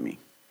looking at me.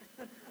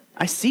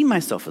 I see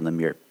myself in the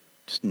mirror.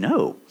 Just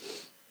no.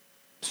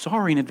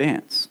 Sorry in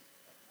advance.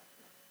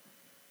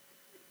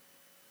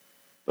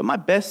 But my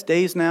best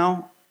days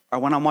now are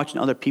when I'm watching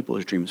other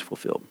people's dreams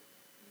fulfilled.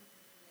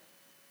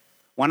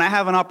 When I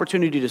have an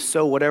opportunity to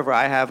sow whatever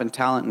I have in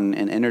talent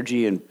and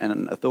energy and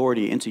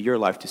authority into your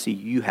life to see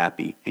you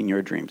happy in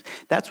your dreams.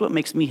 That's what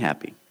makes me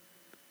happy.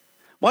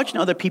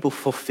 Watching other people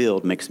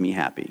fulfilled makes me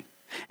happy.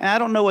 And I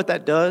don't know what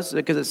that does,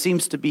 because it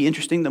seems to be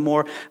interesting. The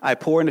more I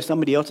pour into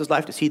somebody else's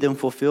life to see them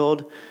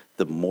fulfilled,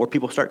 the more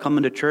people start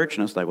coming to church.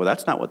 And it's like, well,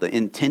 that's not what the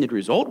intended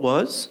result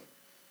was.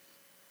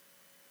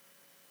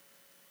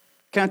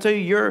 Can I tell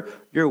you,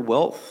 your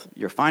wealth,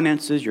 your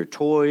finances, your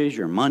toys,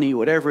 your money,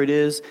 whatever it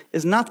is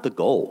not the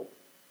goal.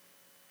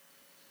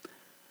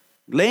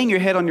 Laying your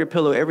head on your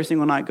pillow every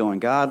single night going,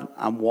 God,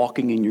 I'm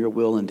walking in your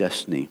will and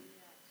destiny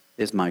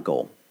is my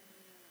goal.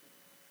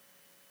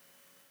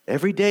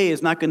 Every day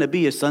is not going to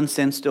be a sun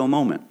standstill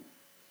moment.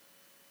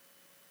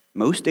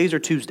 Most days are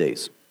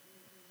Tuesdays.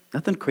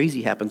 Nothing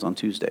crazy happens on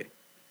Tuesday.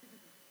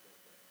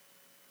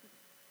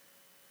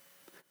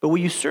 But will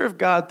you serve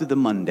God through the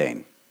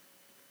mundane?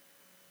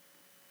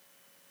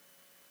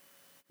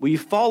 Will you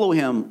follow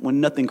him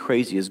when nothing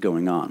crazy is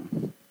going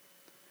on?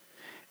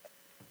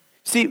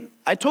 See,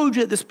 I told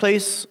you that this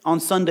place on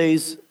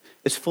Sundays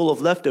is full of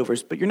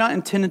leftovers, but you're not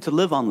intended to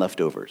live on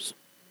leftovers.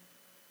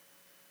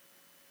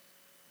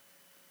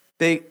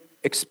 They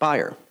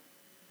expire.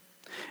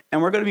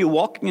 And we're going to be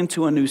walking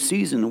into a new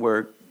season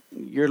where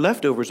your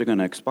leftovers are going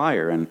to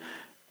expire, and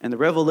the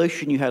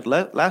revelation you had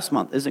last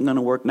month isn't going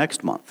to work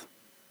next month.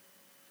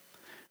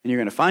 And you're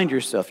going to find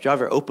yourself, did you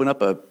ever open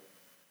up a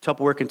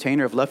Tupperware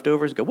container of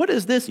leftovers and go, what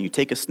is this? And you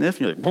take a sniff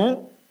and you're like,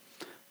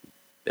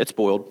 it's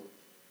boiled.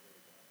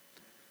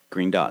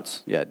 Green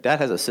dots. Yeah, Dad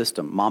has a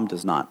system. Mom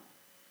does not.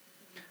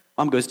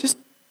 Mom goes, just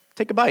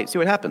take a bite, see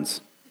what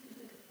happens.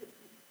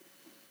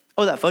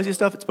 Oh, that fuzzy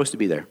stuff, it's supposed to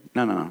be there.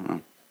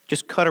 No.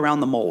 Just cut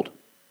around the mold.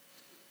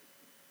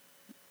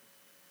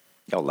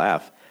 Y'all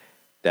laugh.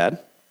 Dad?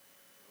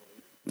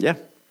 Yeah.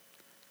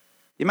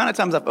 The amount of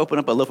times I've opened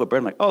up a loaf of bread,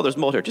 I'm like, oh, there's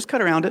mold here. Just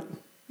cut around it.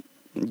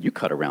 You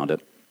cut around it.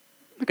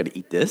 I'm not going to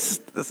eat this.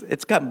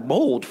 It's got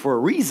mold for a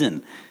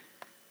reason.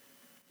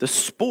 The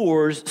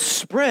spores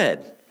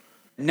spread.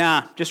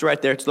 Nah, just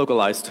right there. It's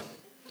localized.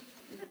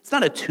 It's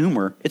not a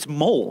tumor. It's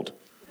mold.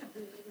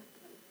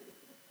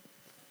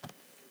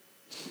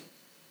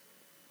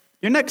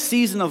 Your next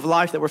season of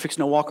life that we're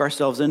fixing to walk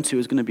ourselves into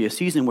is going to be a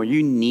season where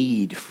you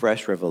need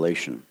fresh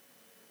revelation.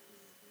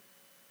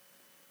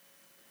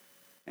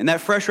 And that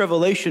fresh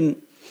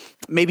revelation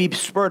may be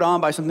spurred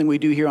on by something we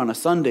do here on a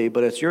Sunday,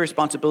 but it's your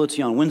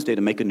responsibility on Wednesday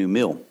to make a new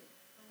meal.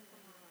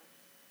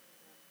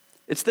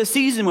 It's the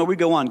season where we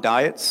go on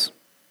diets.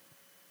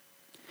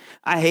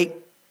 I hate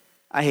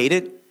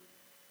it.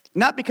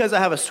 Not because I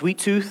have a sweet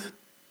tooth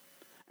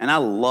and I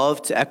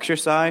love to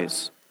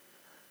exercise,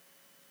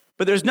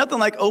 but there's nothing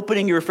like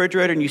opening your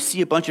refrigerator and you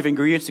see a bunch of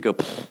ingredients to go,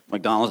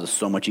 McDonald's is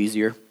so much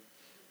easier,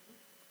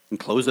 and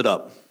close it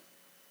up.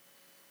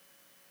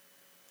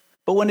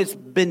 But when it's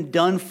been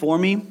done for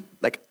me,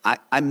 like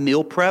I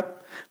meal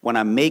prep when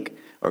I make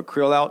or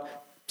grill out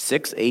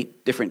 6-8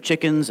 different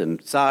chickens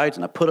and sides,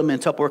 and I put them in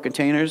Tupperware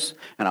containers,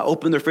 and I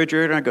open the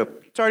refrigerator and I go,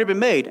 it's already been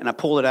made, and I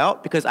pull it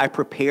out because I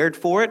prepared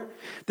for it.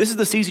 This is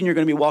the season you're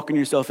going to be walking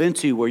yourself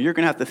into where you're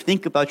going to have to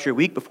think about your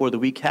week before the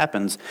week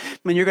happens. I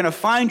mean, you're going to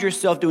find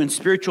yourself doing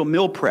spiritual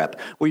meal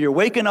prep where you're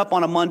waking up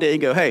on a Monday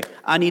and go, hey,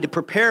 I need to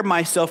prepare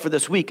myself for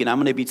this week, and I'm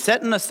going to be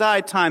setting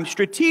aside time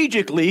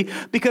strategically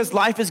because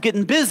life is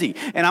getting busy,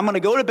 and I'm going to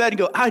go to bed and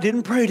go, I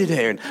didn't pray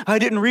today, and I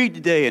didn't read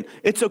today, and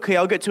it's okay,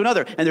 I'll get to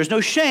another. And there's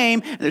no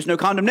shame, and there's no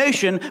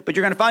condemnation, but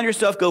you're going to find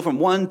yourself go from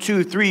 1,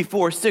 2, 3,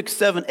 4, 6,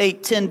 7,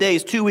 8, 10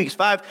 days, 2 weeks,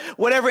 5,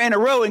 whatever in a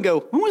row, and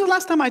go, when was the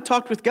last time I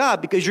talked with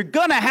God? Because you're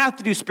going to have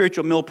to do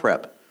spiritual meal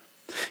prep.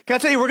 Can I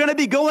tell you, we're going to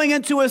be going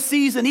into a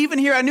season, even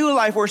here at New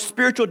Life, where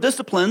spiritual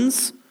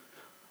disciplines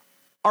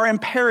are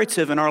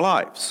imperative in our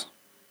lives.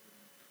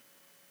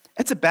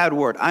 That's a bad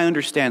word. I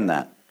understand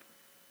that.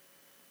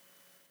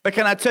 But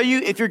can I tell you,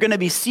 if you're going to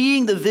be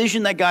seeing the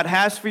vision that God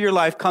has for your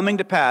life coming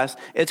to pass,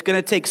 it's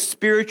going to take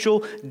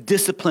spiritual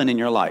discipline in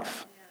your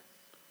life.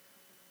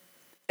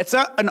 It's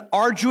not an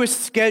arduous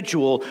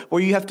schedule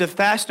where you have to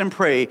fast and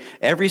pray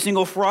every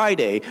single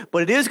Friday,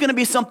 but it is going to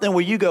be something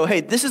where you go,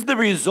 hey, this is the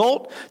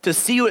result. To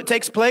see what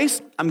takes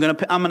place, I'm going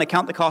to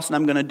count the cost and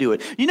I'm going to do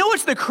it. You know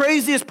what's the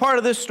craziest part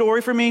of this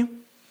story for me?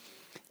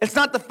 It's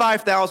not the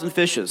 5,000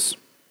 fishes.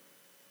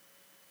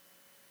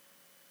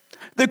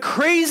 The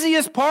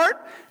craziest part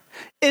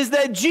is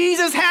that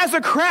Jesus has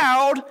a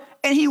crowd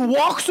and he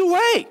walks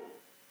away.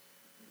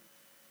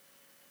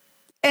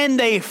 And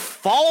they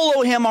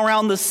follow him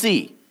around the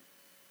sea.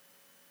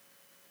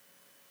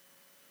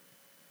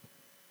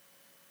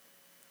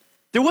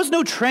 There was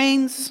no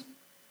trains.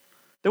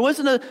 There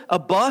wasn't a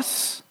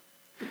bus.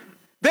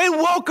 They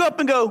woke up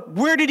and go,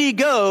 where did he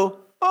go?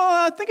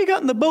 Oh, I think he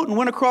got in the boat and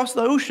went across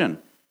the ocean,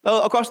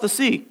 across the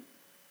sea.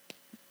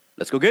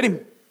 Let's go get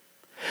him.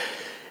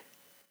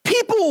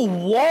 People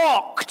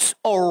walked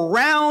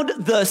around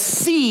the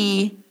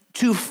sea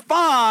to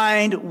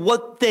find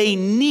what they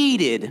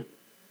needed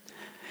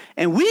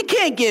And we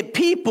can't get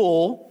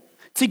people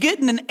to get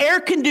in an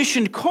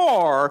air-conditioned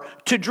car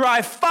to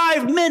drive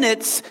 5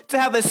 minutes to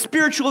have a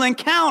spiritual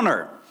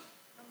encounter.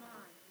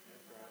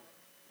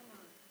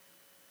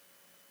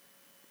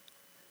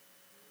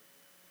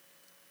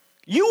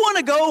 You want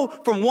to go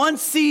from one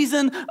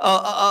season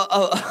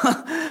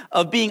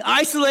of being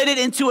isolated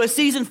into a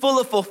season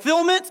full of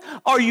fulfillment?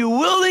 Are you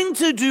willing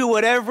to do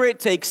whatever it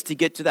takes to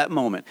get to that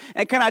moment?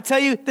 And can I tell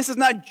you, this is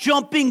not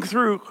jumping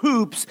through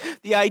hoops.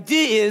 The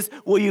idea is,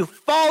 will you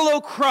follow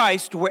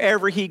Christ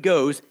wherever he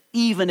goes,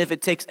 even if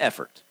it takes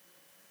effort?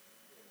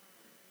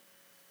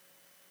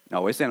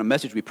 No, it's not a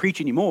message we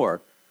preach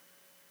anymore.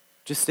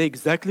 Just stay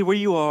exactly where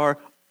you are,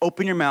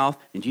 open your mouth,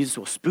 and Jesus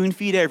will spoon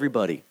feed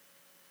everybody.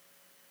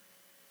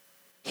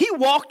 He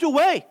walked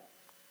away.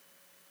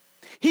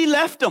 He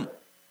left them.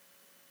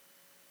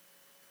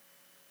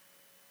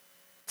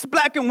 It's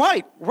black and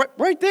white,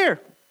 right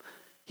there.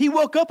 He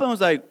woke up and was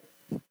like,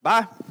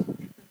 bye.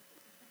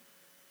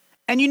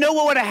 And you know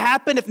what would have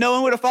happened if no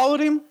one would have followed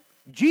him?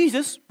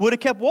 Jesus would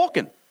have kept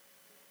walking.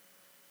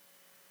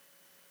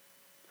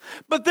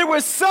 But there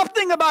was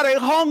something about a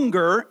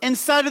hunger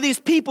inside of these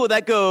people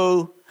that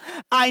go,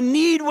 I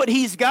need what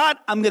he's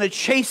got. I'm going to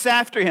chase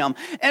after him.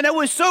 And it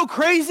was so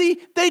crazy,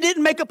 they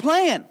didn't make a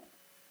plan.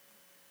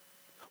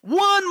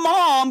 One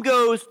mom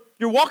goes,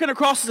 you're walking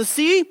across the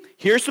sea,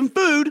 here's some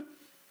food.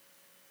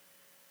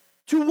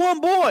 To one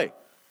boy.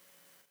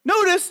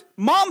 Notice,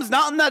 mom's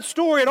not in that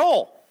story at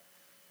all.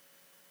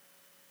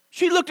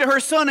 She looked at her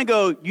son and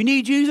go, you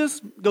need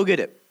Jesus? Go get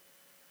it.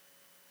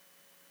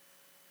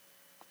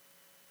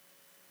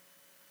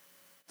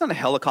 It's not a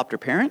helicopter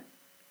parent.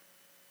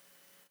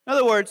 In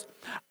other words,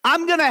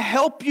 I'm going to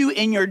help you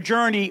in your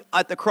journey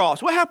at the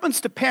cross. What happens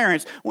to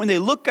parents when they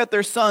look at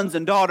their sons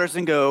and daughters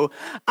and go,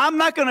 I'm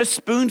not going to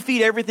spoon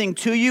feed everything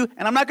to you,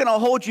 and I'm not going to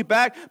hold you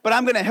back, but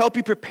I'm going to help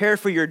you prepare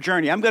for your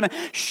journey. I'm going to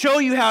show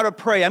you how to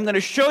pray. I'm going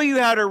to show you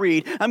how to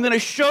read. I'm going to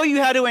show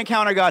you how to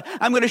encounter God.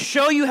 I'm going to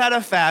show you how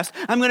to fast.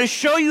 I'm going to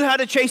show you how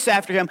to chase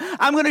after him.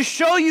 I'm going to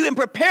show you and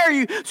prepare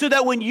you so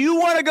that when you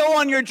want to go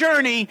on your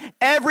journey,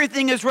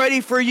 everything is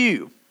ready for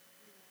you.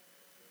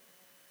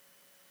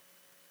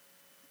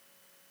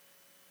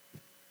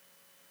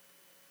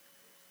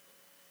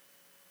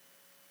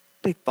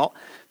 They thought,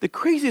 the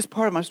craziest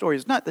part of my story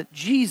is not that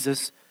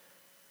Jesus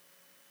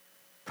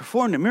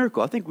performed a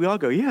miracle. I think we all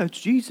go, yeah, it's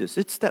Jesus.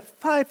 It's that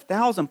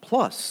 5,000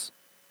 plus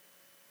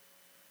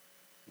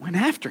went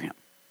after him.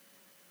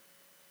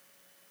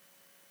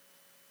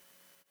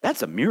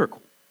 That's a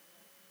miracle.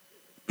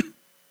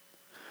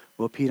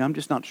 Well, Pete, I'm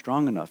just not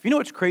strong enough. You know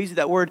what's crazy?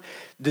 That word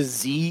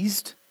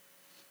diseased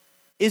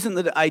isn't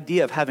the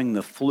idea of having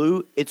the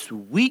flu. It's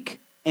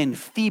weak and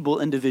feeble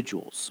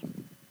individuals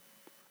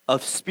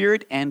of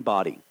spirit and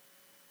body.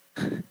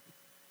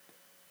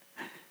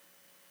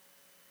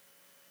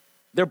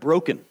 They're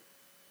broken.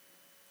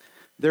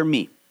 They're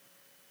me.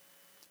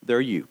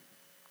 They're you.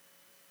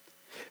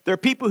 There are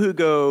people who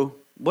go,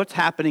 what's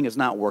happening is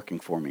not working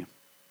for me.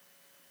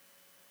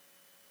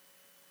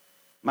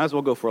 Might as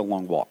well go for a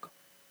long walk.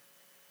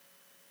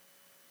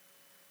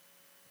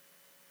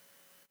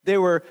 They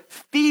were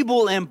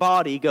feeble in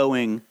body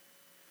going,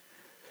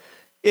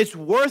 it's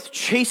worth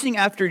chasing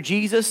after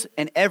Jesus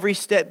and every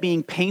step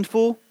being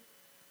painful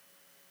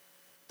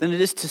than it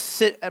is to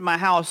sit at my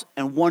house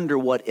and wonder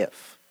what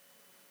if.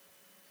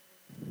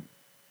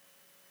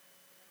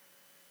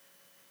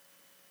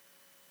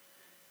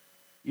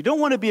 You don't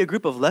want to be a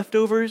group of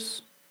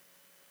leftovers?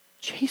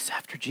 Chase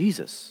after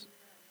Jesus.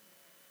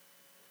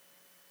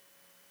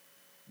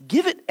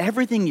 Give it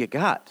everything you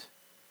got.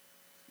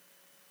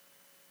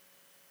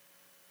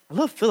 I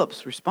love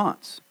Philip's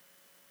response.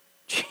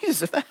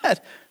 Jesus, if I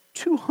had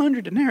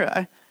 200 denarii,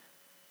 I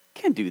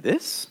can't do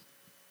this.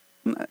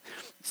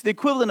 It's the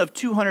equivalent of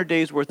 200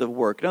 days worth of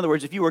work. In other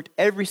words, if you worked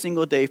every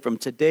single day from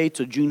today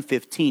to June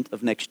 15th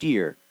of next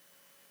year,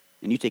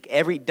 and you take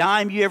every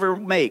dime you ever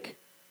make,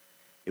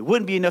 it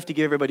wouldn't be enough to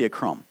give everybody a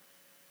crumb.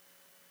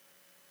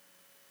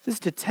 This is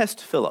to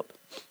test Philip,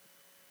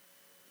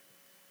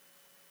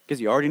 because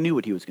he already knew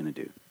what he was going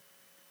to do.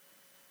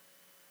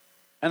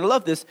 And I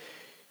love this.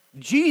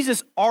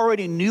 Jesus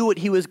already knew what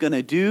he was going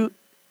to do,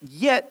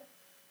 yet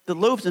the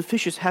loaves and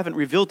fishes haven't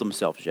revealed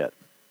themselves yet.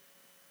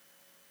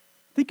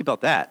 Think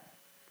about that.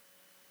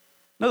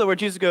 In other words,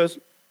 Jesus goes,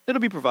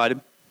 it'll be provided.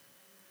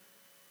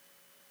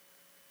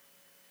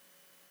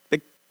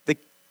 The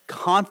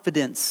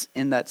confidence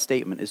in that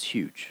statement is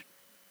huge.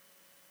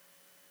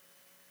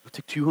 It'll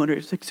take 200,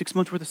 it's like 6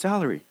 months worth of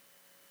salary.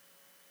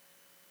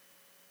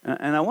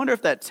 And I wonder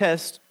if that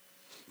test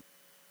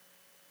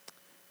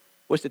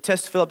was to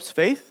test Philip's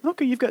faith.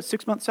 Okay, you've got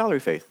 6 months salary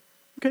faith.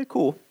 Okay,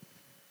 cool.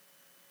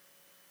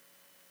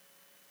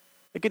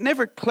 Like, it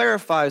never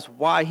clarifies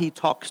why he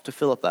talks to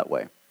Philip that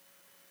way.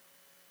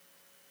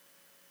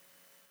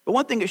 But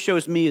one thing it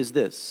shows me is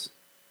this.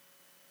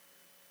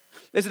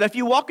 Is that if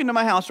you walk into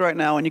my house right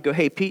now and you go,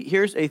 hey, Pete,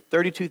 here's a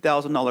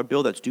 $32,000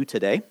 bill that's due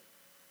today,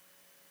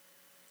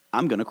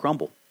 I'm going to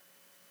crumble.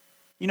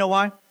 You know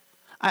why?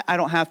 I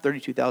don't have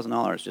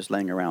 $32,000 just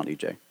laying around,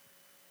 EJ.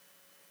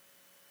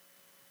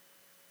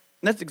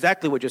 And that's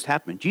exactly what just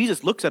happened.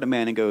 Jesus looks at a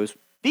man and goes,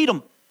 feed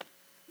him.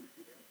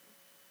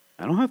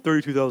 I don't have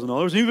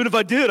 $32,000. Even if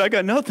I did, I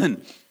got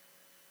nothing.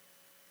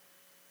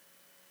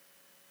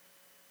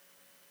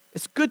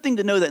 It's a good thing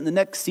to know that in the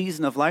next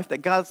season of life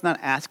that God's not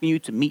asking you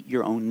to meet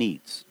your own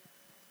needs.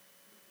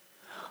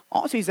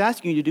 All he's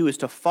asking you to do is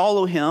to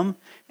follow him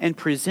and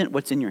present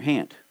what's in your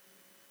hand.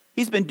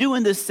 He's been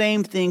doing this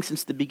same thing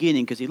since the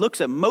beginning because he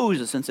looks at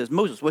Moses and says,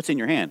 Moses, what's in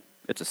your hand?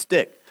 It's a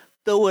stick.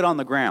 Throw it on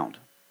the ground.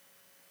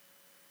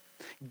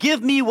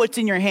 Give me what's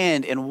in your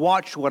hand and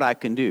watch what I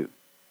can do.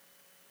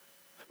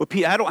 Well,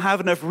 Pete, I don't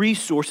have enough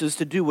resources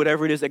to do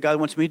whatever it is that God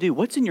wants me to do.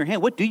 What's in your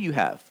hand? What do you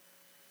have?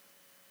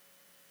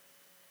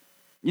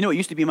 You know what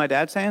used to be in my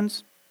dad's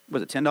hands?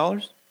 Was it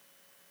 $10?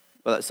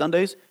 Well,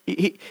 Sundays,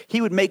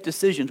 he would make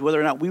decisions whether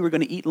or not we were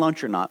going to eat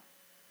lunch or not,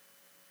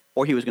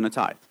 or he was going to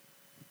tithe.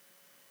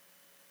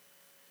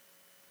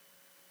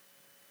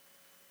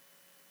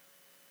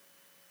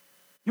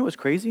 You know what's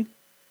crazy?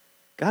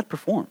 God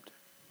performed.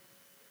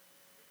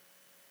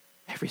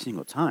 Every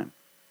single time.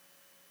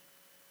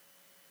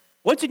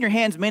 What's in your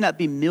hands may not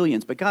be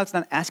millions, but God's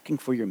not asking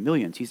for your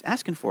millions. He's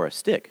asking for a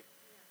stick.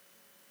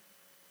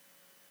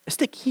 A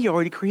stick he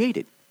already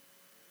created.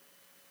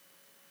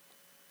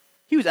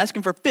 He was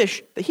asking for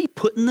fish that he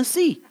put in the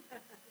sea.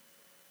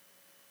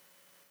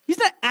 He's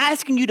not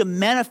asking you to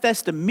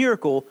manifest a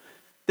miracle.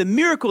 The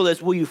miracle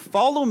is, will you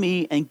follow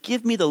me and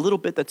give me the little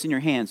bit that's in your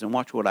hands and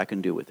watch what I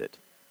can do with it?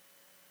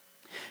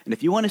 And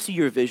if you want to see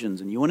your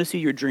visions and you want to see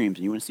your dreams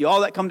and you want to see all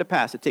that come to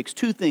pass, it takes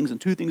two things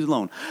and two things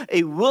alone.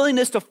 A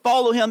willingness to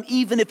follow him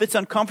even if it's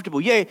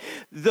uncomfortable. Yea,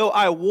 though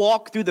I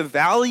walk through the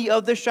valley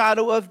of the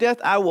shadow of death,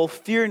 I will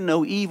fear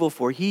no evil,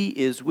 for he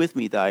is with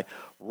me. Thy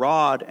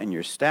rod and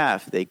your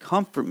staff, they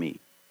comfort me.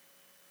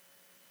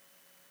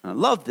 And I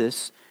love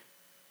this.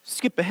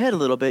 Skip ahead a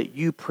little bit.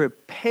 You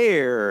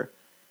prepare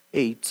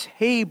a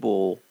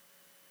table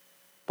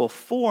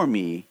before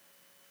me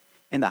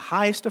in the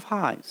highest of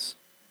highs.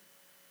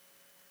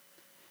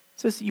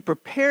 It says he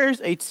prepares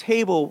a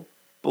table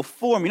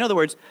before me. In other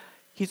words,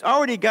 he's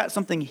already got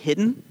something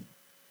hidden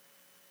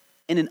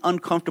in an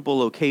uncomfortable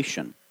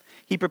location.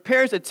 He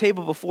prepares a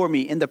table before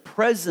me in the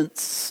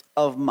presence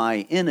of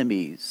my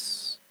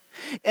enemies.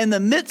 In the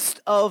midst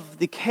of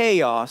the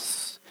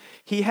chaos,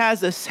 he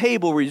has a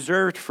table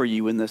reserved for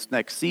you in this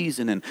next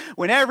season. And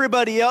when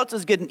everybody else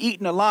is getting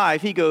eaten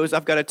alive, he goes,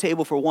 I've got a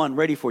table for one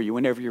ready for you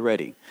whenever you're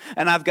ready.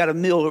 And I've got a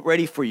meal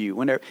ready for you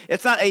whenever.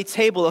 It's not a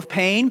table of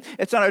pain.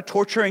 It's not a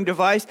torturing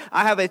device.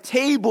 I have a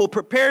table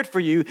prepared for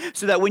you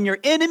so that when your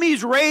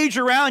enemies rage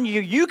around you,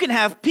 you can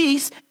have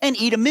peace and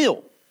eat a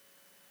meal.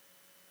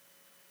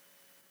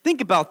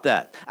 Think about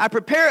that. I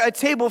prepare a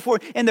table for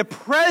in the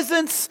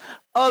presence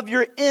of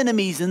your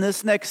enemies in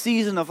this next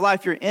season of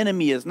life. Your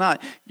enemy is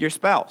not your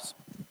spouse.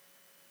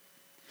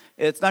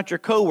 It's not your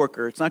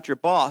coworker. It's not your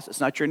boss. It's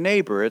not your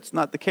neighbor. It's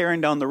not the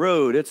Karen down the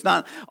road. It's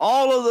not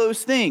all of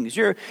those things.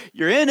 Your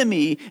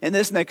enemy in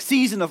this next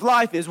season of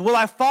life is, will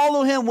I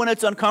follow him when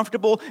it's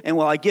uncomfortable, and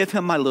will I give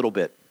him my little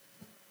bit?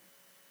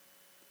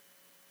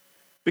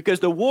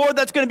 Because the war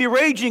that's going to be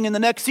raging in the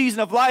next season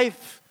of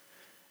life,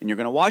 and you're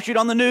going to watch it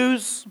on the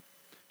news,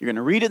 you're going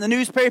to read it in the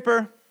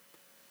newspaper.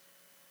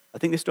 I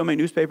think they still make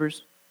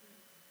newspapers.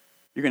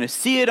 You're going to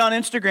see it on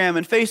Instagram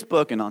and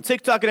Facebook and on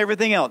TikTok and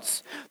everything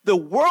else. The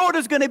world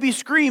is going to be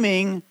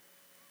screaming,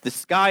 the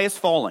sky is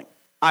falling.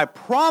 I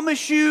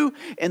promise you,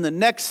 in the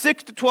next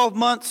 6 to 12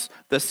 months,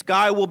 the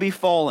sky will be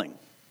falling.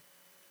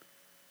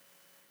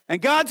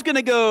 And God's going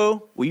to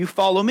go, will you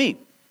follow me?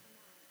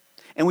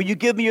 And will you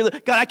give me your...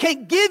 God, I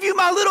can't give you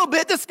my little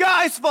bit. The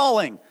sky's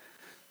falling.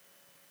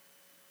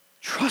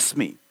 Trust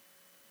me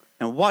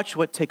and watch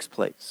what takes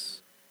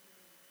place.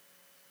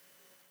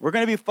 We're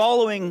going to be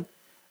following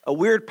a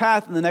weird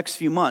path in the next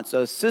few months,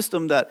 a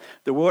system that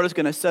the world is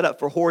going to set up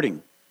for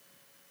hoarding.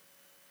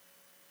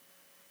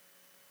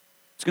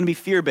 It's going to be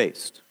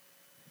fear-based.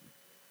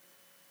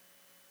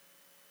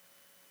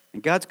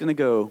 And God's going to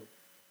go,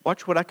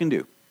 watch what I can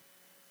do.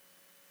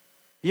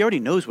 He already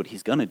knows what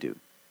he's going to do.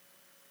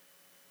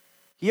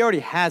 He already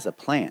has a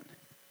plan.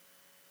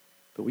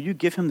 But will you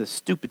give him the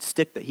stupid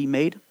stick that he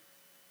made?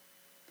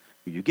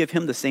 Will you give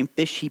him the same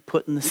fish he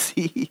put in the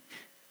sea?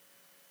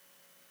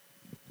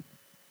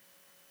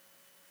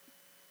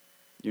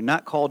 You're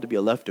not called to be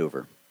a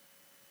leftover.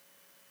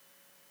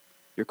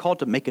 You're called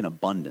to make an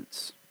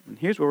abundance. And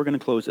here's where we're going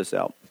to close this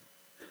out.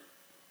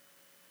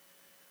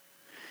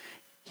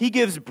 He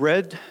gives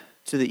bread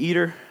to the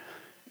eater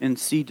and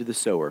seed to the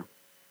sower.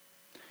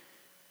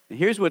 And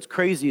here's what's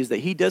crazy is that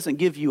he doesn't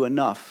give you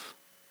enough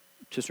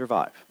to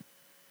survive.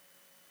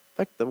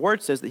 In fact, the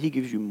word says that he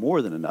gives you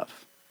more than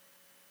enough.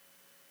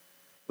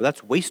 Well,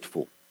 that's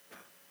wasteful.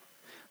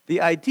 The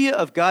idea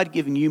of God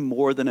giving you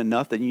more than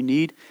enough that you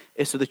need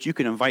is so that you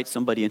can invite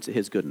somebody into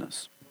his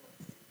goodness.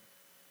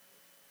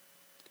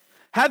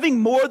 Having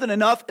more than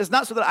enough is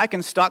not so that I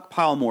can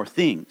stockpile more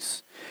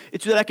things.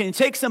 It's so that I can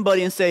take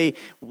somebody and say,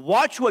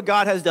 watch what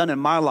God has done in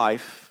my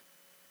life,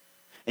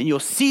 and you'll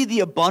see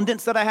the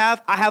abundance that I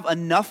have. I have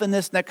enough in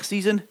this next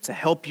season to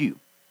help you.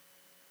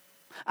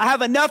 I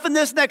have enough in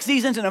this next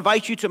season to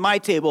invite you to my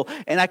table,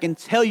 and I can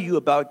tell you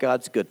about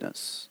God's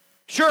goodness.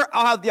 Sure,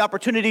 I'll have the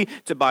opportunity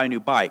to buy a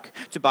new bike,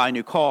 to buy a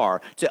new car,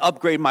 to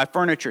upgrade my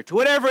furniture, to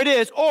whatever it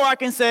is. Or I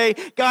can say,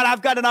 God,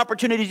 I've got an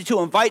opportunity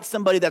to invite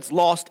somebody that's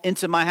lost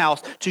into my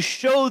house to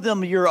show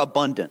them your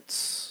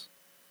abundance.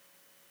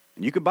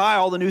 And you can buy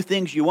all the new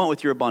things you want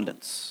with your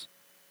abundance.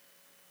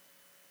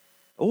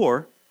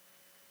 Or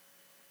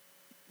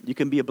you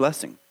can be a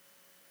blessing.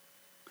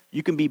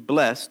 You can be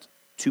blessed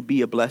to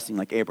be a blessing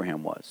like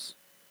Abraham was.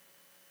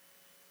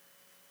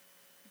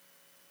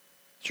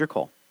 It's your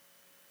call.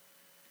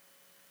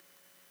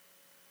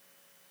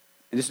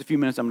 In just a few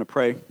minutes, I'm going to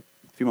pray.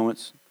 A few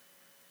moments.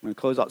 I'm going to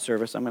close out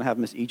service. I'm going to have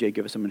Miss EJ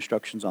give us some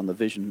instructions on the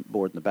vision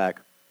board in the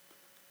back.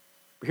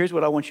 But here's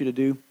what I want you to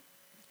do,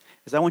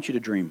 is I want you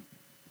to dream.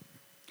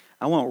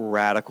 I want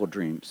radical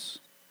dreams.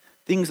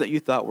 Things that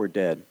you thought were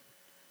dead.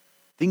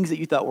 Things that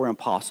you thought were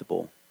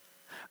impossible.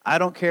 I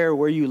don't care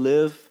where you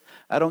live.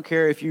 I don't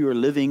care if you are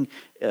living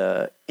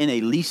in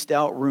a leased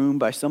out room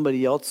by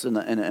somebody else in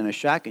a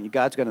shack and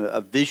God's got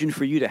a vision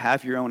for you to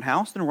have your own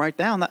house, then write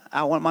down that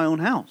I want my own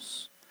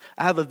house.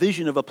 I have a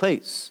vision of a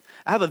place.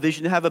 I have a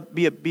vision to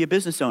be a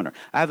business owner.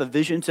 I have a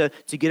vision to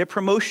get a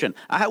promotion.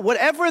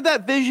 Whatever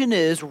that vision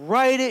is,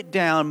 write it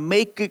down,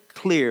 make it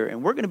clear.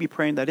 And we're going to be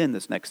praying that in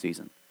this next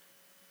season.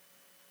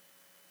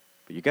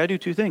 But you got to do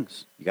two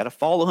things. You got to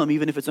follow him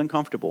even if it's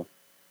uncomfortable.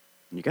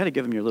 And you got to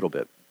give him your little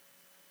bit.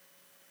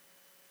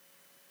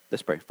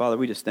 Let's pray. Father,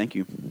 we just thank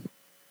you.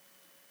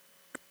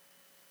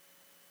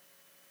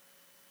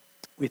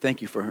 We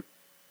thank you for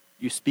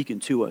you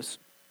speaking to us.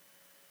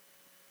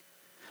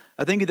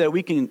 I thank you that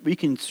we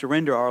can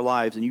surrender our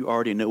lives and you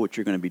already know what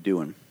you're going to be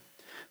doing.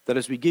 That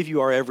as we give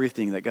you our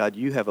everything, that God,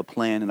 you have a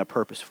plan and a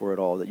purpose for it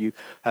all, that you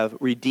have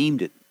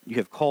redeemed it, you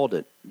have called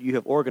it, you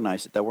have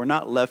organized it, that we're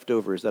not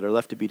leftovers that are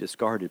left to be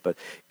discarded, but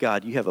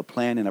God, you have a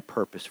plan and a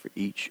purpose for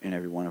each and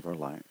every one of our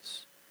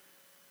lives.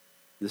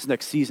 This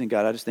next season,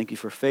 God, I just thank you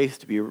for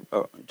faith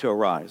to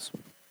arise,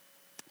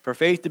 for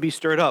faith to be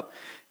stirred up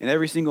in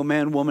every single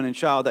man, woman, and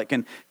child that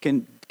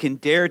can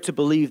dare to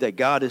believe that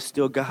God is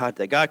still God,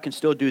 that God can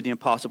still do the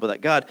impossible,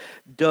 that God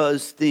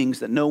does things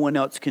that no one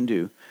else can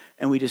do.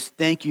 And we just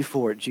thank you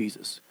for it,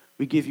 Jesus.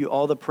 We give you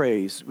all the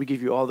praise. We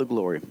give you all the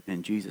glory.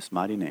 In Jesus'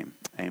 mighty name,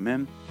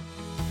 amen.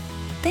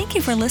 Thank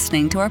you for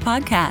listening to our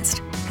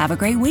podcast. Have a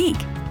great week.